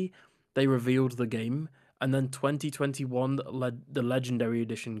 2020, they revealed the game, and then 2021, the Legendary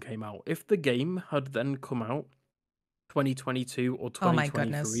Edition came out. If the game had then come out 2022 or Oh my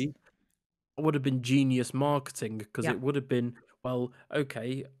goodness. 2023, would have been genius marketing because Yeah. it would have been, well,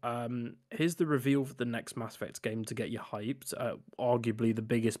 okay, here's the reveal for the next Mass Effect game to get you hyped. Arguably the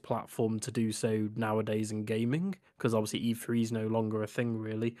biggest platform to do so nowadays in gaming, because obviously E3 is no longer a thing,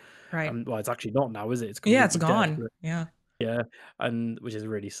 really. Right. Well, it's actually not now, is it? It's Yeah, it's completely dead. gone. But Yeah. yeah, and which is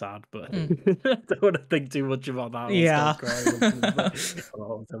really sad. But Hmm. I don't want to think too much about that. I'll start Yeah. crying or something. But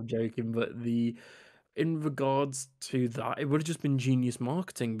oh, I'm joking. But in regards to that, it would have just been genius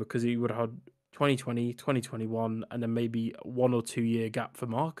marketing because you would have had 2020, 2021, and then maybe 1 or 2 year gap for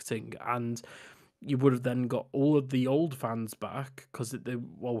marketing. And you would have then got all of the old fans back because,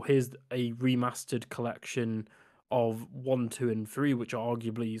 well, here's a remastered collection of 1, 2, and 3, which are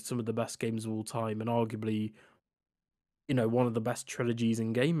arguably some of the best games of all time and arguably, one of the best trilogies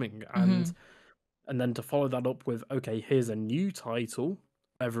in gaming. Hmm. And then to follow that up with, okay, here's a new title,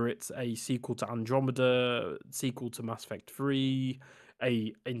 whether it's a sequel to Andromeda, sequel to Mass Effect 3,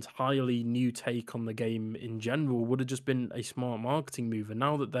 a entirely new take on the game in general, would have just been a smart marketing move. And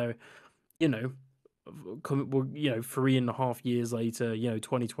now that they're, you know, well, 3.5 years later,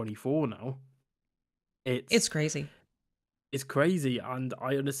 2024 now, It's it's crazy. it's crazy. And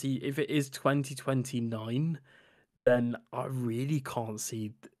I honestly, if it is 2029, then I really can't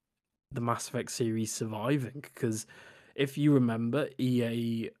see the Mass Effect series surviving because if you remember,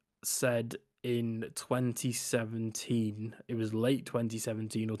 EA said in 2017, it was late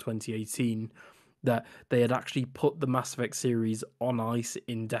 2017 or 2018, that they had actually put the Mass Effect series on ice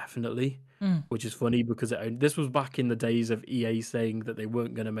indefinitely, Mm. which is funny because this was back in the days of EA saying that they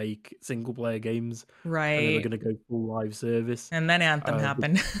weren't going to make single player games and they were Right. going to go full live service. And then Anthem Uh,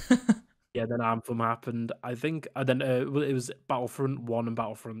 happened. Yeah, then Anthem happened. I think and then, well, it was Battlefront 1 and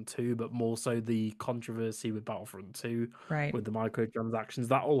Battlefront 2, but more so the controversy with Battlefront 2 Right. with the microtransactions,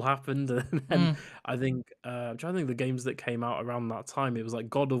 that all happened, and then Mm, I think, I'm trying to think of the games that came out around that time. It was like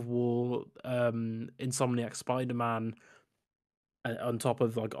God of War, Insomniac Spider-Man, on top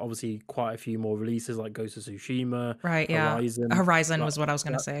of, like, obviously quite a few more releases like Ghost of Tsushima, right, yeah. Horizon, Horizon that was what I was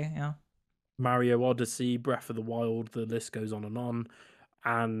gonna say, yeah. Mario Odyssey, Breath of the Wild, the list goes on,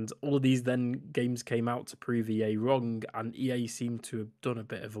 and all of these then games came out to prove EA wrong, and EA seem to have done a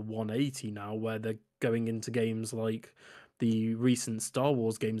bit of a 180 now, where they're going into games like the recent Star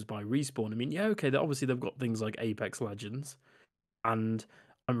Wars games by Respawn. I mean, yeah, okay, obviously they've got things like Apex Legends, and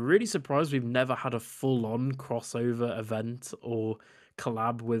I'm really surprised we've never had a full-on crossover event or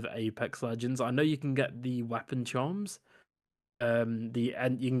collab with Apex Legends. I know you can get the weapon charms, the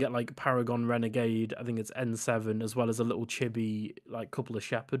and you can get like Paragon Renegade, I think it's N7, as well as a little chibi, like couple of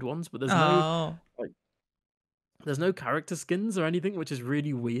Shepherd ones, but Oh, like there's no character skins or anything, which is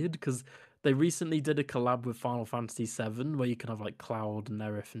really weird because they recently did a collab with Final Fantasy VII where you can have like Cloud and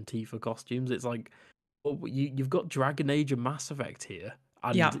Nerif and Tifa costumes. It's like, well, you've got Dragon Age and Mass Effect here,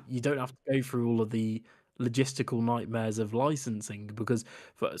 yeah, and you don't have to go through all of the logistical nightmares of licensing because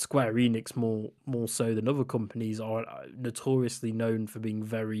for Square Enix more so than other companies are notoriously known for being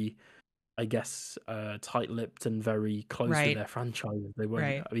very, I guess, tight-lipped and very close with right, their franchises. They won't.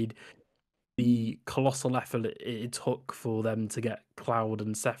 right. I mean, the colossal effort it took for them to get Cloud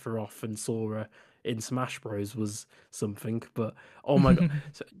and Sephiroth and Sora in Smash Bros was something. But oh my god,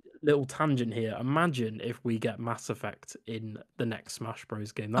 so, little tangent here. Imagine if we get Mass Effect in the next Smash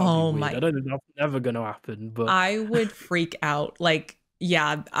Bros game. That would be Oh weird. I my, don't think that's never going to happen. But I would freak out. Like,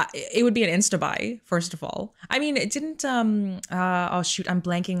 yeah, it would be an insta buy, first of all. I mean, it didn't oh shoot, I'm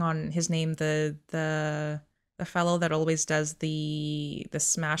blanking on his name, the fellow that always does the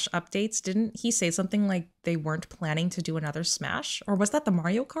Smash updates. Didn't he say something like they weren't planning to do another Smash? Or was that the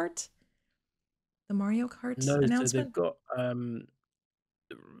Mario Kart? The Mario Kart no, so they've announcement? got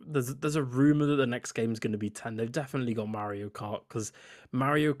there's a rumor that the next game's going to be 10. They've definitely got Mario Kart because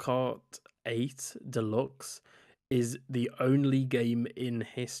Mario Kart 8 Deluxe is the only game in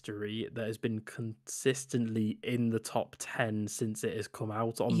history that has been consistently in the top 10 since it has come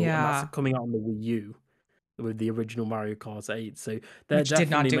out on the, and that's Yeah, coming out on the Wii U with the original Mario Kart 8. So they're which did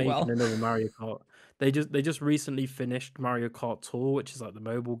not definitely do making well. another Mario Kart. They just recently finished Mario Kart Tour, which is like the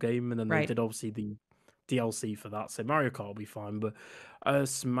mobile game, and then they Right. did obviously the DLC for that. So Mario Kart will be fine, but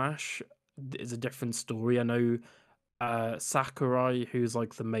Smash is a different story. I know Sakurai, who's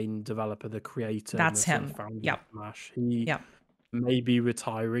like the main developer, the creator, and That's the sort of him. founder of Yep. Smash, he Yep. may be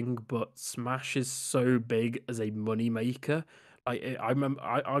retiring, but Smash is so big as a money maker. I remember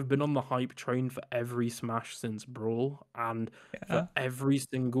I've been on the hype train for every Smash since Brawl, and for Yeah. every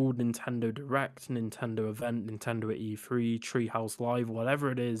single Nintendo Direct, Nintendo event, Nintendo at E3, Treehouse Live, whatever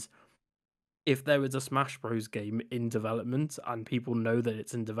it is, if there is a Smash Bros game in development and people know that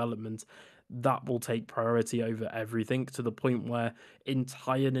it's in development, that will take priority over everything to the point where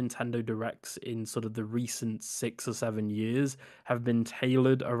entire Nintendo Directs in sort of the recent 6 or 7 years have been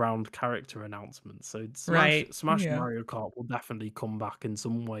tailored around character announcements. So Right. Smash Yeah. Mario Kart will definitely come back in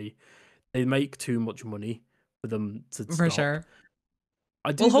some way. They make too much money for them to For stop. sure. I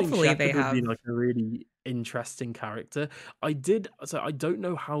Well, do think hopefully they Shepard would be have. like a really interesting character. I don't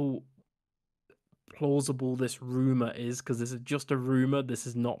know how plausible this rumor is because this is just a rumor. This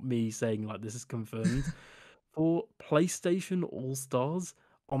is not me saying like this is confirmed. For PlayStation All Stars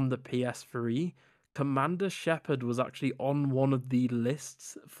on the PS3, Commander Shepard was actually on one of the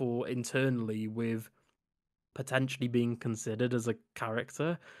lists for internally with potentially being considered as a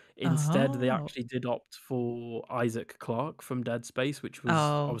character. Instead, they Oh. actually did opt for Isaac Clarke from Dead Space, which was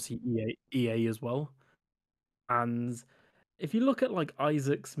Oh. obviously EA as well. And if you look at, like,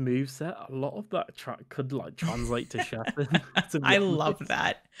 Isaac's moveset, a lot of that could, like, translate to Shepard, to be I love honest.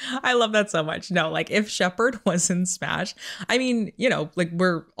 that. I love that so much. No, like if Shepard was in Smash, I mean, like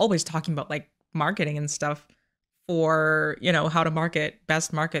we're always talking about like marketing and stuff for, how to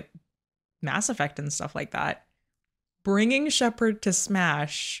best market Mass Effect and stuff like that. Bringing Shepard to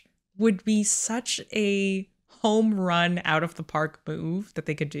Smash would be such a home run out of the park move that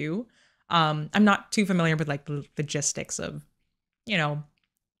they could do. I'm not too familiar with like the logistics of, you know,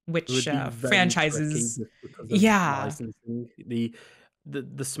 It which would be very tricky franchises. just because of Yeah, licensing.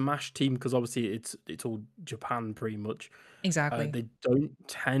 The Smash team, because obviously it's all Japan pretty much. exactly. They don't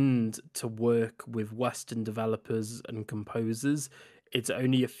tend to work with Western developers and composers. It's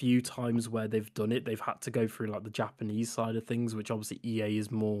only a few times where they've done it. They've had to go through like the Japanese side of things, which obviously EA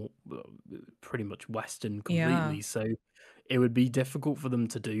is more pretty much Western Yeah. completely. So it would be difficult for them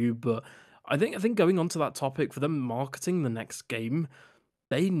to do. But I think going on to that topic, for them marketing the next game,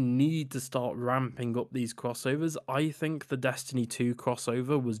 they need to start ramping up these crossovers. I think the Destiny 2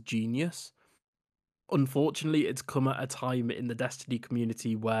 crossover was genius. Unfortunately, it's come at a time in the Destiny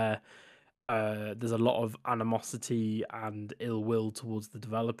community where there's a lot of animosity and ill will towards the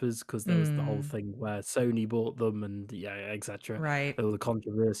developers because there was the whole Mm, thing where Sony bought them and yeah, etc. right. All the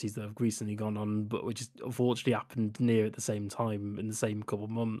controversies that have recently gone on, but which has unfortunately happened near at the same time in the same couple of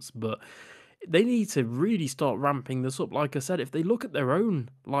months. But they need to really start ramping this up. Like I said, if they look at their own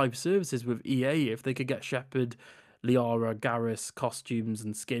live services with EA, if they could get Shepard, Liara, Garrus costumes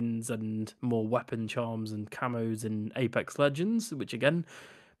and skins and more weapon charms and camos in Apex Legends, which again,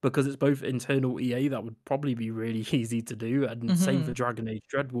 because it's both internal EA, that would probably be really easy to do, and same for Hmm. Dragon Age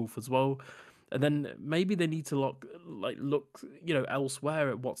Dreadwolf as well. And then maybe they need to look, elsewhere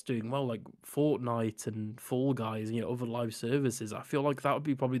at what's doing well, like Fortnite and Fall Guys, other live services. I feel like that would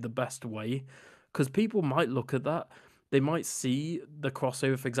be probably the best way, because people might look at that. They might see the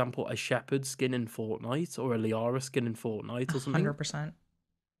crossover, for example, a Shepherd skin in Fortnite or a Liara skin in Fortnite A or hundred something. percent.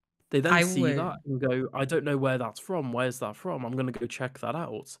 They then I see that would and go, I don't know where that's from. Where's that from? I'm going to go check that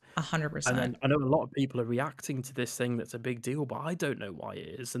out. a hundred And then percent. I know a lot of people are reacting to this thing that's a big deal, but I don't know why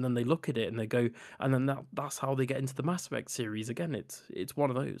it is. And then they look at it and they go, and then that's how they get into the Mass Effect series again. It's one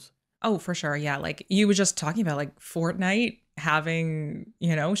of those. Oh, for sure. Yeah. Like you were just talking about like Fortnite having,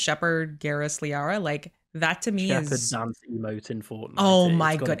 Shepard, Garrus, Liara, like that to me Shepherd is, dance emote in Fortnite. oh It's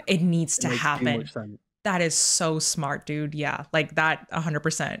my got to good. It needs It to makes too happen. much sense. That is so smart, dude. Yeah. Like that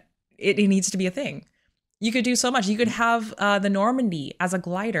 100%. It needs to be a thing. You could do so much. You could have the Normandy as a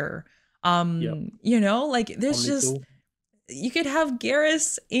glider. Yep. Like there's just Omnical. you could have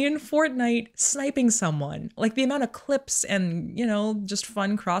Garrus in Fortnite sniping someone. Like the amount of clips and, just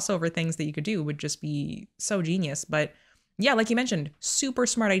fun crossover things that you could do would just be so genius. But yeah, like you mentioned, super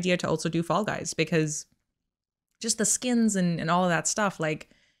smart idea to also do Fall Guys because just the skins and all of that stuff, like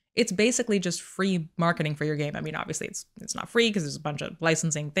it's basically just free marketing for your game. I mean, obviously it's not free because there's a bunch of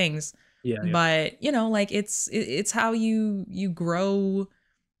licensing things, Yeah, yeah. but like it's how you grow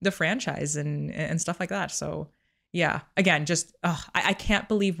the franchise and stuff like that. So yeah, again, just I can't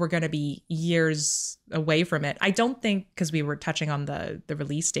believe we're gonna be years away from it. I don't think because we were touching on the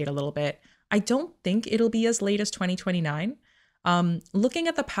release date a little bit. I don't think it'll be as late as 2029. Looking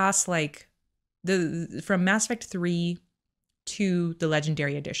at the past, like the from Mass Effect 3 to the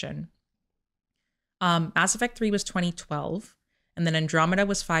Legendary Edition. Mass Effect 3 was 2012, and then Andromeda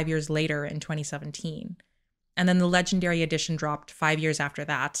was 5 years later in 2017. And then the Legendary Edition dropped 5 years after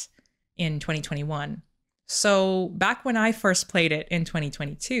that in 2021. So back when I first played it in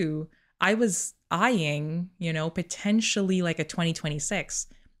 2022, I was eyeing, potentially like a 2026.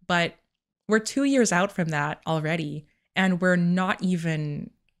 But we're 2 years out from that already, and we're not even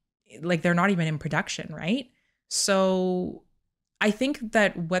like they're not even in production, right? So I think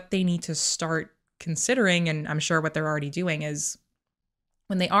that what they need to start considering, and I'm sure what they're already doing, is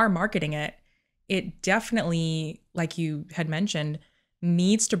when they are marketing it, it definitely, like you had mentioned,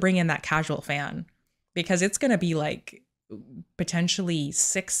 needs to bring in that casual fan because it's going to be like potentially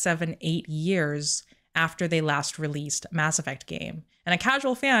 6, 7, 8 years after they last released Mass Effect game. And a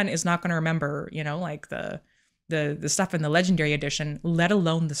casual fan is not going to remember, like the stuff in the Legendary Edition, let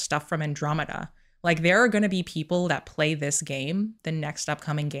alone the stuff from Andromeda. Like there are going to be people that play this game, the next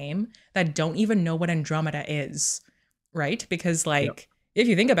upcoming game, that don't even know what Andromeda is, right? Because Yep. like if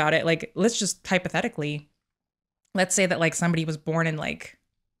you think about it, like let's just hypothetically, let's say that like somebody was born in like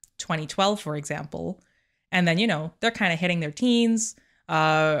 2012, for example, and then they're kind of hitting their teens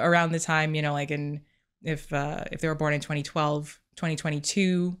around the time like in if they were born in 2012,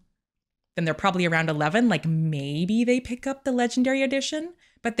 2022, then they're probably around 11. Like maybe they pick up the Legendary Edition,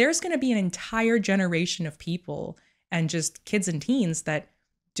 but there's going to be an entire generation of people and just kids and teens that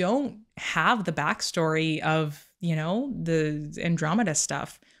don't have the backstory of, the Andromeda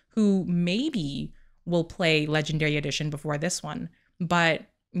stuff who maybe will play Legendary Edition before this one. But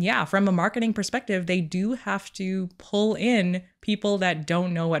yeah, from a marketing perspective, they do have to pull in people that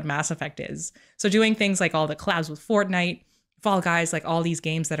don't know what Mass Effect is. So doing things like all the collabs with Fortnite, Fall Guys, like all these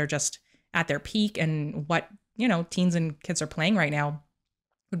games that are just at their peak and what, teens and kids are playing right now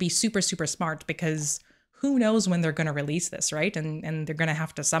would be super, super smart because who knows when they're going to release this, right? And they're going to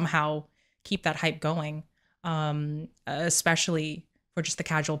have to somehow keep that hype going, especially for just the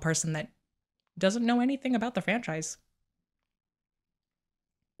casual person that doesn't know anything about the franchise.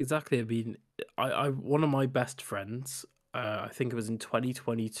 Exactly. I mean, I one of my best friends, I think it was in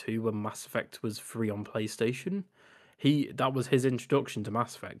 2022 when Mass Effect was free on PlayStation. he that was his introduction to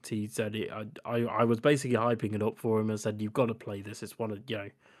Mass Effect. He said I was basically hyping it up for him and said, "You've got to play this. It's one of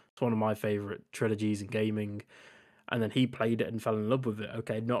it's one of my favorite trilogies in gaming." And then he played it and fell in love with it.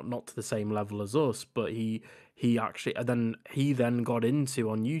 Okay, not to the same level as us, but he actually, and then he then got into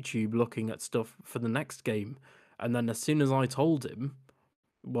on YouTube looking at stuff for the next game. And then as soon as I told him,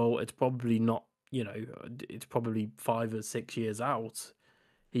 well, it's probably not, it's probably 5 or 6 years out.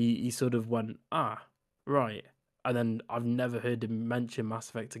 He sort of went, ah, right. And then I've never heard him mention Mass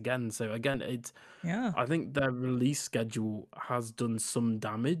Effect again. So again, Yeah. I think their release schedule has done some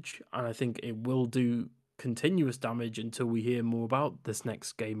damage, and I think it will do continuous damage until we hear more about this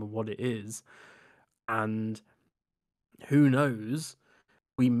next game and what it is. And who knows,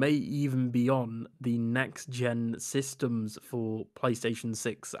 we may even be on the next gen systems for PlayStation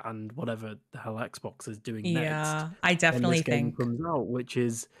 6 and whatever the hell Xbox is doing next Yeah. I when this definitely game think. comes out, which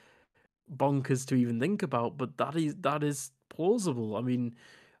is bonkers to even think about, but that is plausible. I mean,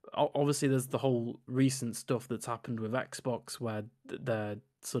 obviously there's the whole recent stuff that's happened with Xbox where they're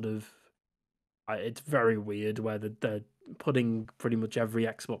sort of it's very weird where they're putting pretty much every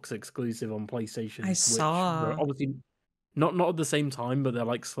Xbox exclusive on I PlayStation, which were saw. obviously not at the same time, but they're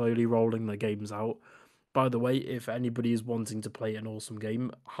like slowly rolling their games out. By the way, if anybody is wanting to play an awesome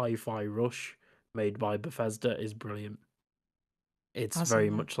game, Hi-Fi Rush, made by Bethesda, is brilliant. It's very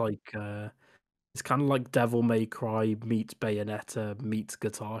Awesome. much like it's kind of like Devil May Cry meets Bayonetta meets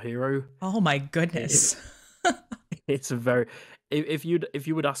Guitar Hero. Oh my It, goodness. it's a very if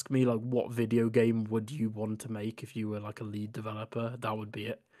you would ask me like what video game would you want to make if you were like a lead developer, that would be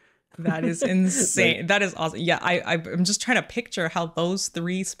it. That is Like insane. That is awesome. Yeah, I'm just trying to picture how those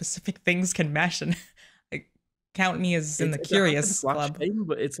three specific things can mesh, and like, count me as in the it's a hack and curious slash club. game,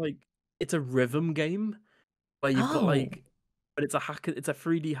 but it's a rhythm game where you've got Oh, like but it's a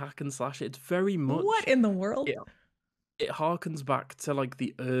 3D hack and slash. It's very what much in the world? it it harkens back to like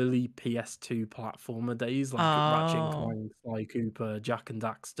the early PS2 platformer days, like Ratchet and Oh, Clank, Sly Cooper, Jack and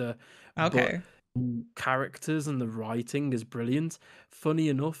Daxter, but okay. characters and the writing is brilliant. Funny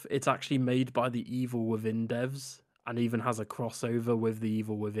enough, it's actually made by the Evil Within devs and even has a crossover with the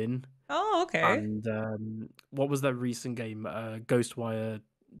Evil Within. Oh, okay. And what was their recent game? Ghostwire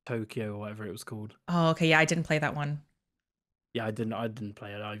Tokyo or whatever it was called. Oh, okay. Yeah, I didn't play that one. Yeah, I didn't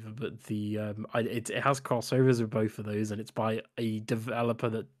play it either, but it has crossovers with both of those, and it's by a developer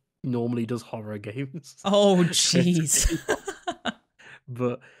that normally does horror games. Oh, So it's jeez. really odd.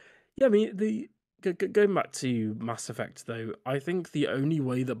 But yeah, I mean going back to Mass Effect though, I think the only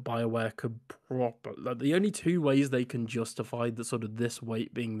way that BioWare could like the only two ways they can justify the sort of this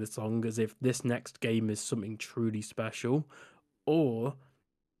wait being this long is if this next game is something truly special, or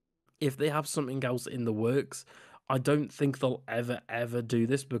if they have something else in the works. I don't think they'll ever do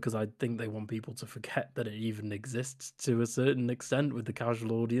this because I think they want people to forget that it even exists to a certain extent with the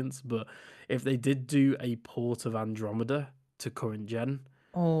casual audience. But if they did do a port of Andromeda to current gen,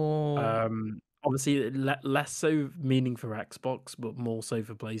 Oh, obviously less so meaning for Xbox, but more so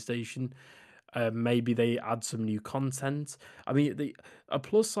for PlayStation. Maybe they add some new content. I mean, a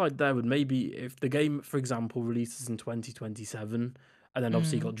plus side there would maybe if the game, for example, releases in 2027, and then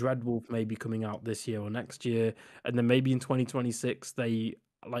obviously you mm, got Dreadwolf maybe coming out this year or next year, and then maybe in 2026 they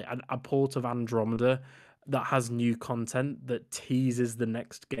like a port of Andromeda that has new content that teases the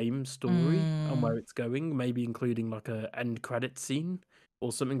next game story and where mm, it's going, maybe including like a end credit scene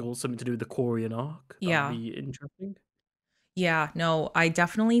or something to do with the Quarian arc. That would yeah. be interesting. Yeah, no, I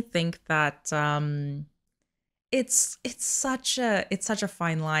definitely think that it's such a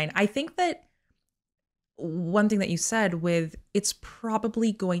fine line. I think that one thing that you said with it's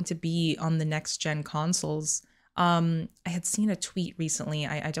probably going to be on the next gen consoles. I had seen a tweet recently.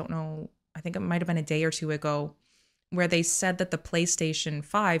 I don't know. I think it might have been a day or two ago where they said that the PlayStation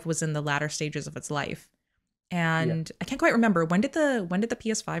 5 was in the latter stages of its life. Yeah. And I can't quite remember when did the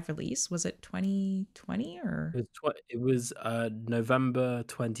PS5 release? Was it 2020 or It was November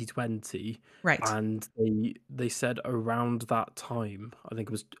 2020, right? and they said around that time, I think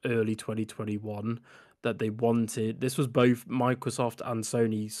it was early 2021, that they wanted this was both Microsoft and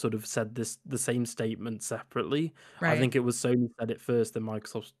Sony sort of said this the same statement separately. I Right. think it was Sony said it first, then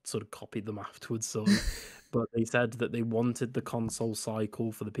Microsoft sort of copied them afterwards, sort of. But they said that they wanted the console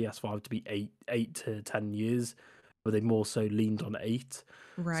cycle for the PS5 to be 8 to 10 years, but they more so leaned on 8.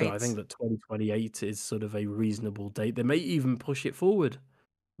 So I Right. think that 2028 is sort of a reasonable date. They may even push it forward,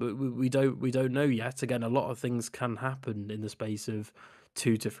 but we don't know yet. Again, a lot of things can happen in the space of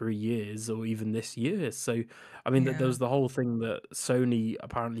 2 to 3 years, or even this year. So, I mean, there Yeah. was the whole thing that Sony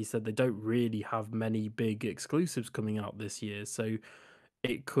apparently said they don't really have many big exclusives coming out this year. So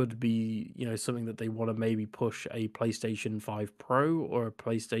it could be, something that they want to maybe push a PlayStation 5 Pro or a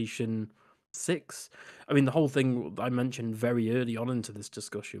PlayStation 6. I mean, the whole thing I mentioned very early on into this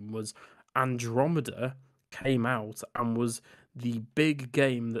discussion was Andromeda came out and was the big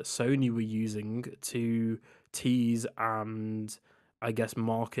game that Sony were using to tease and, I guess,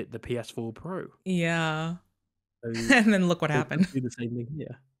 market the PS4 Pro. Yeah. So And then look what they could happened. do the same thing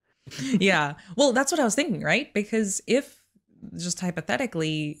here. Yeah. Well, that's what I was thinking, right? Because if, just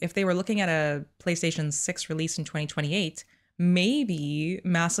hypothetically, if they were looking at a PlayStation 6 release in 2028, maybe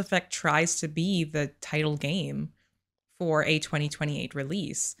Mass Effect tries to be the title game for a 2028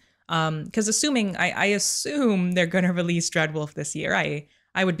 release. Because I assume they're going to release Dreadwolf this year.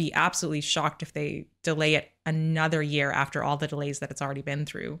 I would be absolutely shocked if they delay it another year after all the delays that it's already been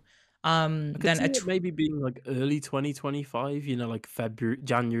through. I could Then see it maybe being like early 2025, like February,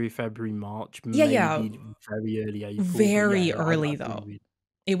 January, February, March, yeah, yeah, maybe very early April. But yeah, very I early see what you though. mean.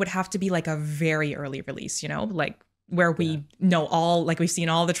 It would have to be like a very early release, like where Yeah. we know all, like we've seen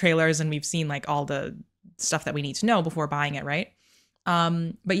all the trailers and we've seen like all the stuff that we need to know before buying it, right?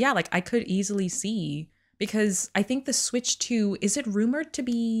 But yeah, like I could easily see, because I think the Switch 2, is it rumored to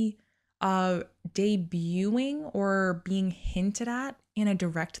be debuting or being hinted at in a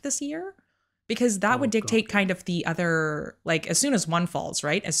direct this year? Because that would Oh dictate God. kind of the other, like as soon as one falls,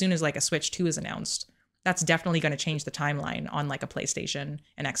 right? As soon as like a Switch 2 is announced, that's definitely going to change the timeline on like a PlayStation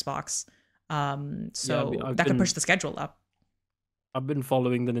and Xbox. Yeah, So that could push the schedule up. I've been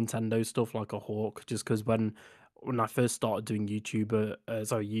following the Nintendo stuff like a hawk, just because when I first started doing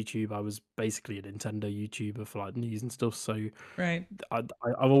YouTube, I was basically a Nintendo YouTuber for like news and stuff. So Right.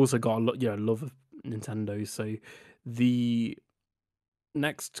 I've also got love of Nintendo. So the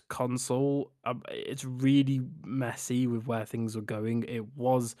next console, it's really messy with where things are going. It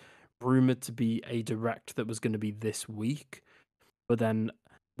was rumored to be a direct that was going to be this week, but then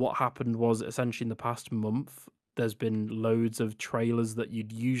what happened was essentially in the past month, there's been loads of trailers that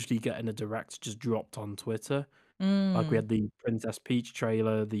you'd usually get in a direct just dropped on Twitter. Like we Mm, had the Princess Peach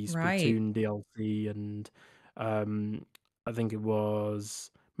trailer, the right. Splatoon DLC, and um, I think it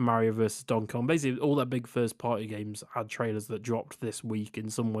was Mario vs. Donkey Kong. Basically, all their big first party games had trailers that dropped this week in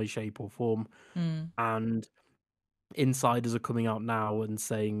some way, shape, or form. Mm, And insiders are coming out now and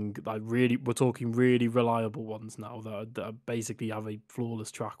saying like really, we're talking really reliable ones now that basically have a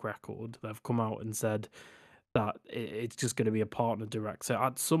flawless track record. They've come out and said that it's just going to be a partner direct. So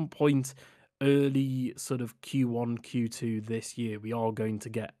at some point, early sort of Q1, Q2 this year, we are going to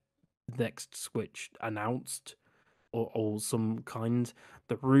get next Switch announced or some kind.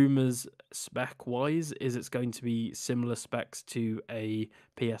 The rumors spec wise is it's going to be similar specs to a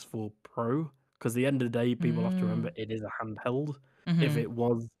PS4 Pro. Because at the end of the day, people have to remember mm, it is a handheld. If mm-hmm. it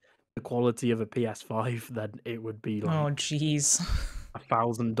was the quality of a PS5, then it would be Oh, like geez.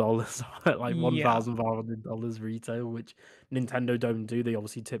 $1,000, like Yeah. $1,500 retail, which Nintendo don't do. They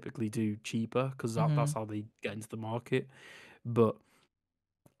obviously typically do cheaper because that's Hmm. how they get into the market. But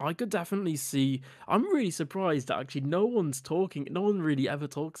I could definitely see. I'm really surprised that actually no one really ever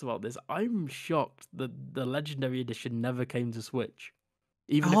talks about this. I'm shocked that the Legendary Edition never came to Switch,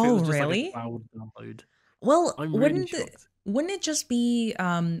 even if it Oh, was just like a really? cloud download. Well, I'm really shocked. wouldn't it just be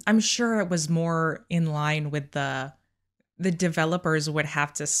I'm sure it was more in line with the developers would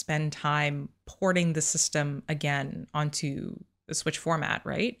have to spend time porting the system again onto the Switch format,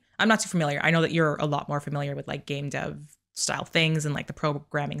 right? I'm not too familiar. I know that you're a lot more familiar with like game dev style things and like the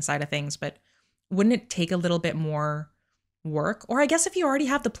programming side of things, but wouldn't it take a little bit more work? Or I guess if you already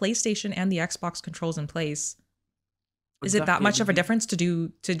have the PlayStation and the Xbox controls in place, is it that Exactly. much of a difference to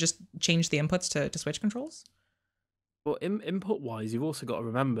just change the inputs to Switch controls? Well, input wise, you've also got to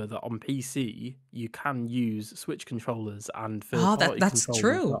remember that on PC you can use Switch controllers and third Oh, party that's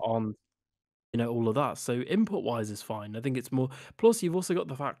controllers that true. aren't, all of that. So input wise is fine. I think it's more. Plus, you've also got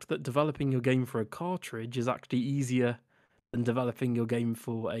the fact that developing your game for a cartridge is actually easier than developing your game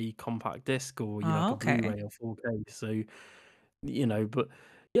for a compact disc or like Oh, a okay. Blu-ray or 4K. So but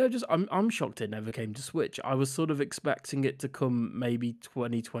yeah, just I'm shocked it never came to Switch. I was sort of expecting it to come maybe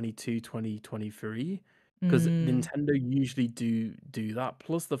 2022, 2023, because Mm, Nintendo usually do that.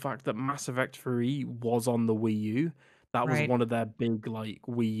 Plus the fact that Mass Effect 3 was on the Wii U. That was right, one of their big like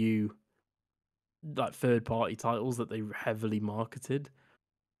Wii U like third party titles that they heavily marketed.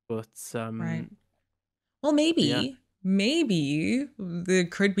 But right. Well, yeah, maybe there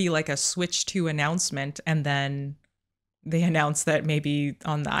could be like a Switch 2 announcement and then they announce that maybe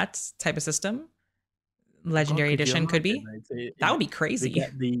on that type of system, oh God, Legendary could you Edition could imagine be. That would it be we crazy.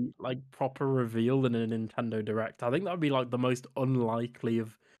 get the like proper reveal in a Nintendo Direct? I think that would be like the most unlikely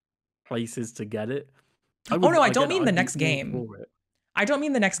of places to get it. I Oh would no, I don't again, mean the I'd be next all game. for it. I don't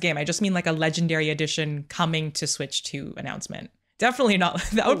mean the next game. I just mean like a Legendary Edition coming to Switch 2 announcement. Definitely not.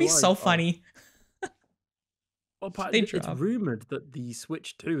 That would Oh be right. so Oh. funny. Well, but They it's drop. rumored that the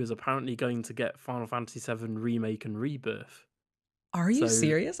Switch 2 is apparently going to get Final Fantasy VII Remake and Rebirth. Are you So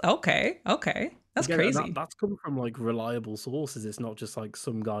serious? Okay. Okay. That's again, and crazy. that's come from like reliable sources. It's not just like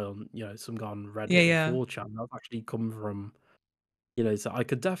some guy on, some guy on Yeah, Reddit or yeah. 4chan. That's actually come from, so I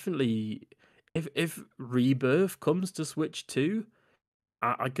could definitely, if Rebirth comes to Switch 2,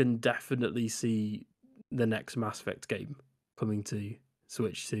 I can definitely see the next Mass Effect game coming to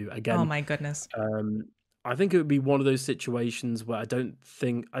Switch 2. Oh Again, my goodness. um, I think it would be one of those situations where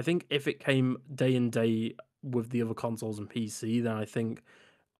I think if it came day and day with the other consoles and PC, then I think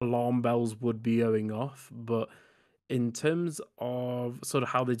alarm bells would be going off. But in terms of sort of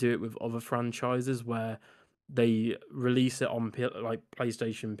how they do it with other franchises, where they release it on like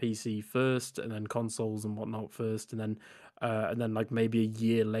PlayStation, PC first, and then consoles and whatnot first, and then like maybe a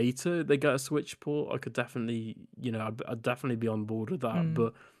year later they get a Switch port. I could definitely, I'd definitely be on board with that. Mm.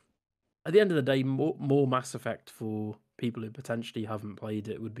 But at the end of the day, more Mass Effect for people who potentially haven't played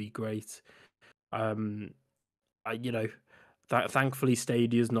it would be great. Um, I, thankfully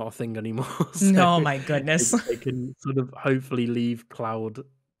Stadia's not a thing anymore, so No, my goodness. they can sort of hopefully leave cloud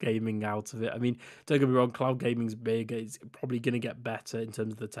gaming out of it. I mean, don't get me wrong, cloud gaming's big. It's probably going to get better in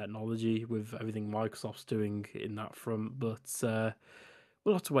terms of the technology with everything Microsoft's doing in that front, but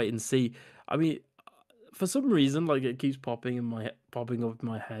we'll have to wait and see. I mean, for some reason, like it keeps popping up in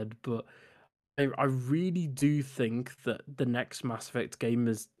my head, but I really do think that the next Mass Effect game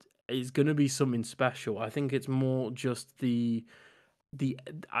is going to be something special. I think it's more just the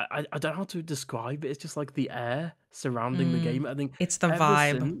I don't know how to describe it. It's just like the air surrounding the Mm. game. I think It's the ever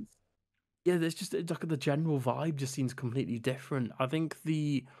vibe. since, yeah, there's just it's like the general vibe just seems completely different. I think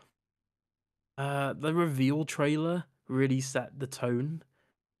the reveal trailer really set the tone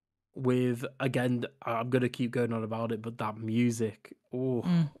with, again, I'm gonna keep going on about it, but that music, oh,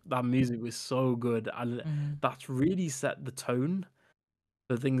 Mm. that music was so good, and Mm. that's really set the tone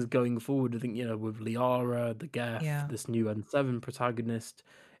for things going forward. I think, with Liara, the Geth, Yeah. this new N7 protagonist,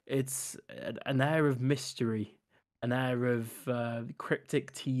 it's an air of mystery, an air of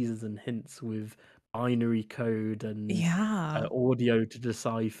cryptic teasers and hints with binary code and Yeah. audio to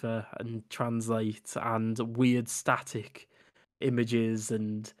decipher and translate, and weird static images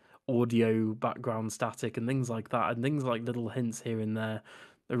and audio background static and things like that, and things like little hints here and there.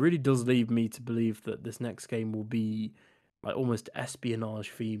 It really does lead me to believe that this next game will be like almost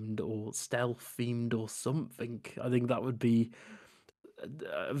espionage themed or stealth themed or something. I think that would be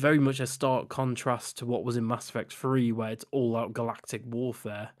very much a stark contrast to what was in Mass Effect 3, where it's all out galactic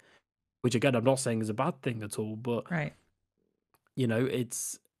warfare, which again, I'm not saying is a bad thing at all, but Right.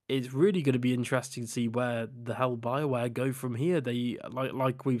 it's really going to be interesting to see where the hell BioWare go from here. They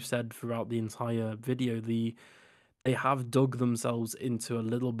like we've said throughout the entire video, they have dug themselves into a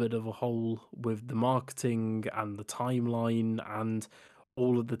little bit of a hole with the marketing and the timeline and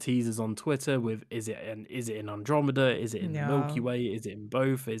all of the teasers on Twitter with is it in Andromeda? Is it in the Milky Yeah. Way? Is it in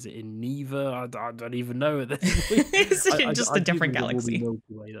both? Is it in neither? I don't even know at this point. It's just I a do different think it will be galaxy. Milky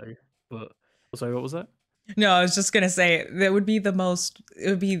Way though. But sorry, what was that? No, I was just gonna say that would be it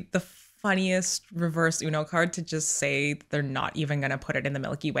would be the funniest reverse Uno card to just say they're not even gonna put it in the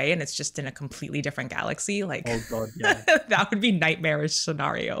Milky Way and it's just in a completely different galaxy. Like Oh God, yeah. that would be nightmarish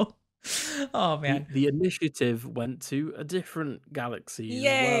scenario. Oh The man. the initiative went to a different galaxy as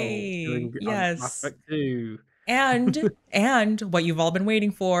well Yay. during Mass Yes. Effect 2. And what you've all been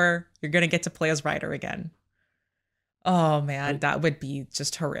waiting for, you're gonna get to play as Ryder again. Oh man, I that would be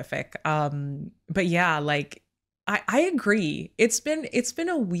just horrific. But yeah, like I agree. It's been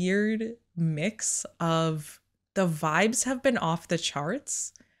a weird mix of the vibes have been off the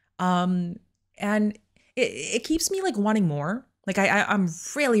charts. Um and it keeps me like wanting more. Like I'm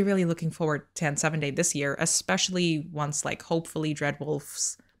really, really looking forward to N7 Day this year, especially once like hopefully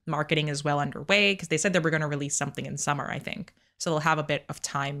Dreadwolf's marketing is well underway, because they said they were gonna release something in summer, I think. So they'll have a bit of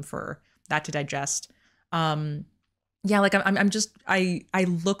time for that to digest. Um yeah, like I'm just I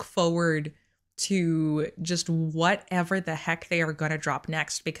look forward to just whatever the heck they are gonna drop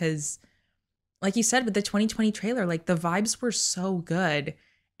next, because like you said with the 2020 trailer, like the vibes were so good.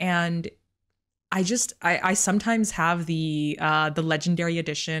 And I sometimes have the legendary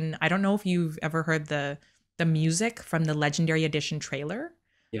edition. I don't know if you've ever heard the music from the legendary edition trailer.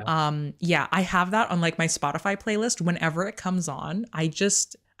 yeah. Yeah, I have that on like my Spotify playlist. Whenever it comes on, I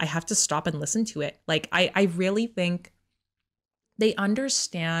have to stop and listen to it. Like I really think they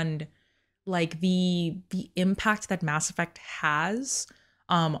understand like the impact that Mass Effect has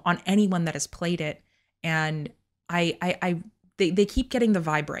on anyone that has played it. And I they keep getting the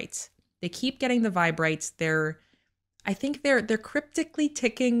vibe right. They keep getting the vibe right. I think they're cryptically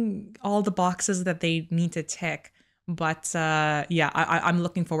ticking all the boxes that they need to tick. But yeah, I'm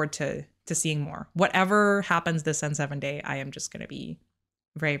looking forward to seeing more. Whatever happens this N7 day, I am just gonna be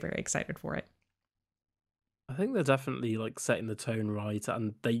very, very excited for it. I think they're definitely like setting the tone right,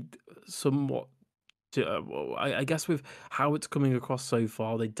 and they somewhat. Well, I guess with how it's coming across so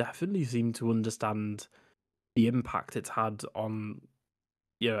far, they definitely seem to understand the impact it's had on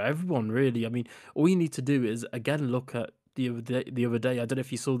everyone really. I mean, all you need to do is again look at the other day. I don't know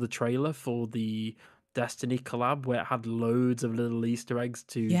if you saw the trailer for the Destiny collab where it had loads of little Easter eggs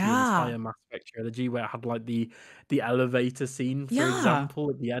to the Yeah. entire Mass Effect trilogy, where it had like the elevator scene, for Yeah. example,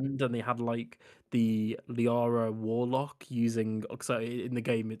 at the end, and they had like the Liara Warlock using. So in the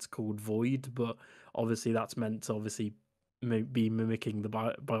game, it's called Void, but obviously that's meant to obviously be mimicking the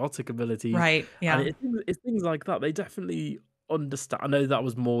biotic abilities, Right. and Yeah. it's things like that. They definitely understand. I know that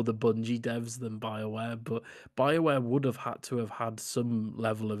was more the Bungie devs than BioWare, but BioWare would have had to have had some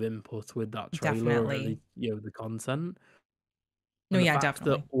level of input with that trailer, or at Definitely. least the content. No, And the yeah, fact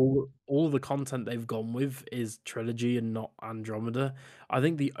that definitely. all the content they've gone with is trilogy and not Andromeda. I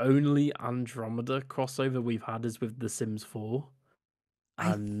think the only Andromeda crossover we've had is with The Sims 4,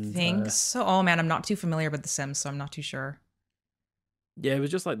 I and think so. Oh man, I'm not too familiar with The Sims, so I'm not too sure. yeah, it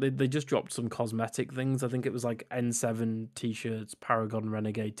was just like they just dropped some cosmetic things. I think it was like N7 t-shirts, Paragon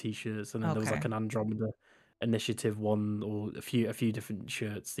Renegade t-shirts, and then there was like Okay. an Andromeda Initiative one, or a few different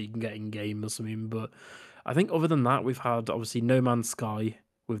shirts that you can get in game or something. But I think other than that, we've had obviously No Man's Sky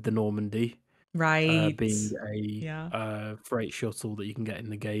with the Normandy, Right. being a Yeah. freight shuttle that you can get in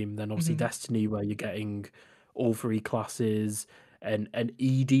the game. Then obviously Hmm. Destiny, where you're getting all three classes, and an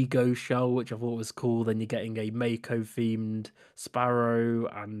ED Ghost Shell, which I thought was cool. Then you're getting a Mako themed Sparrow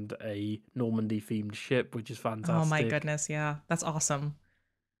and a Normandy themed ship, which is Oh my fantastic. goodness. Yeah. That's awesome.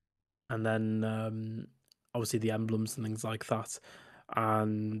 And then obviously the emblems and things like that.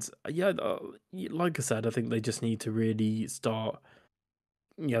 And yeah, like I said, I think they just need to really start.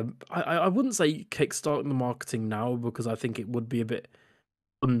 I wouldn't say kickstarting the marketing now, because I think it would be a bit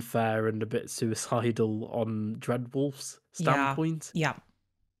unfair and a bit suicidal on Dreadwolf's Yeah. standpoint. Yeah.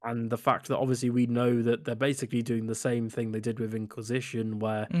 And the fact that obviously we know that they're basically doing the same thing they did with Inquisition,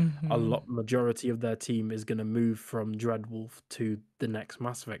 where a Hmm. lot majority of their team is going to move from Dreadwolf to the next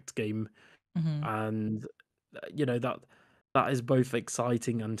Mass Effect game, Hmm. and that is both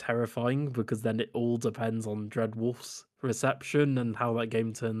exciting and terrifying, because then it all depends on Dreadwolf's reception and how that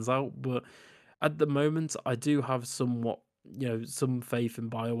game turns out. But at the moment, I do have somewhat, some faith in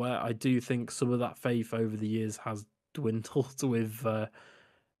BioWare. I do think some of that faith over the years has dwindled with,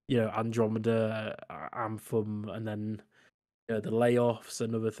 Andromeda, Anthem, and then the layoffs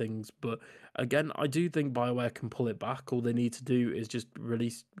and other things. But again, I do think BioWare can pull it back. All they need to do is just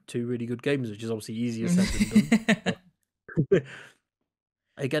release two really good games, which is obviously easier said than done. But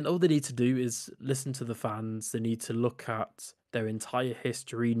again, all they need to do is listen to the fans. They need to look at their entire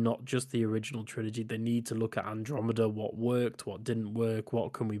history, not just the original trilogy. They need to look at Andromeda, what worked, what didn't work,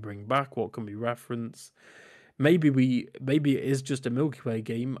 what can we bring back, what can we reference. Maybe it is just a Milky Way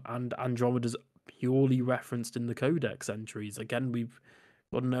game, and Andromeda's purely referenced in the Codex entries. Again, we've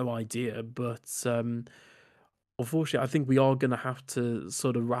got no idea, but unfortunately, I think we are going to have to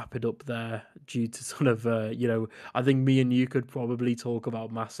sort of wrap it up there, due to sort of, I think me and you could probably talk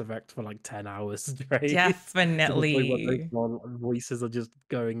about Mass Effect for like 10 hours straight, to the point where both Definitely. of our voices are just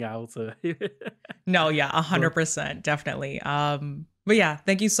going out. No, yeah, But 100%, definitely. But yeah,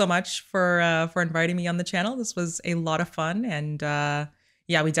 thank you so much for inviting me on the channel. This was a lot of fun, and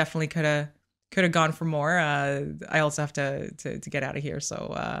yeah, we definitely could have gone for more. I also have to get out of here,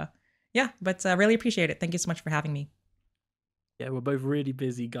 so yeah, but really appreciate it. Thank you so much for having me. yeah, we're both really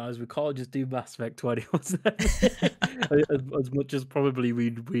busy, guys. We can't just do Mass Effect 21 as much as probably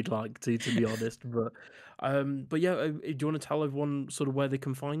we'd like to be honest. But yeah, do you want to tell everyone sort of where they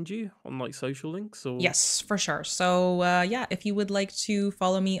can find you on like social links or? Yes, for sure. So, yeah, if you would like to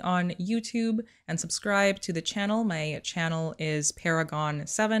follow me on YouTube and subscribe to the channel, my channel is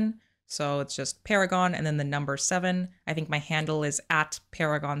Paragon7. So it's just Paragon and then the number 7. I think my handle is at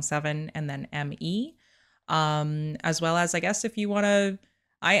Paragon7 and then ME. As well as, I guess, if you want to,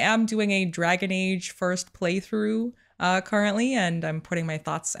 I am doing a Dragon Age first playthrough currently, and I'm putting my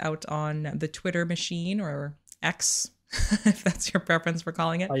thoughts out on the Twitter machine, or X, if that's your preference for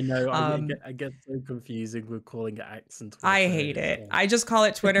calling it. I know Um, I get so confusing with calling it X and I Twitter. hate It's it. I just call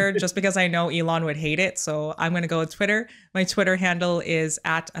it Twitter just because I know Elon would hate it. So I'm going to go with Twitter. My Twitter handle is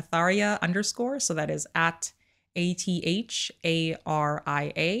at Atharia underscore. So that is at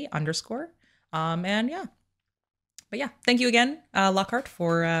ATHARIA underscore. And yeah, But yeah, thank you again, Lockhart,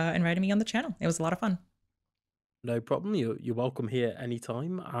 for inviting me on the channel. It was a lot of fun. No problem. You're welcome here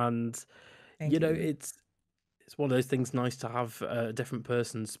anytime. And Thank you. it's one of those things nice to have a different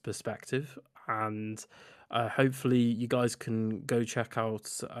person's perspective, and hopefully you guys can go check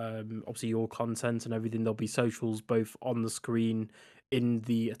out obviously your content and everything. There'll be socials both on the screen, in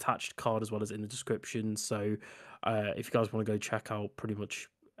the attached card, as well as in the description. So if you guys want to go check out pretty much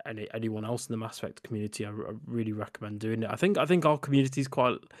anyone else in the Mass Effect community, I really recommend doing it. I think our community is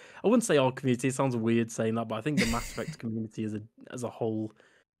quite, I wouldn't say our community, it sounds weird saying that, but I think the Mass Effect community as a whole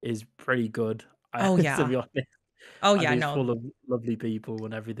is pretty good. Oh To yeah. be honest, Oh I yeah. think it's No, full of lovely people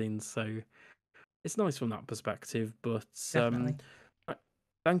and everything, so it's nice from that perspective. But definitely. uh,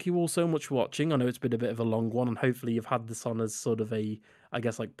 thank you all so much for watching. I know it's been a bit of a long one, and hopefully you've had this on as sort of a, I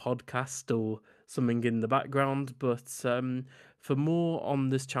guess, like podcast or something in the background. But for more on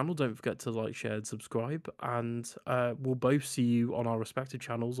this channel, don't forget to like, share, and subscribe. And we'll both see you on our respective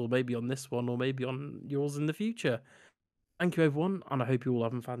channels, or maybe on this one, or maybe on yours in the future. Thank you, everyone, and I hope you all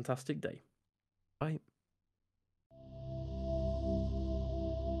have a fantastic day. Bye.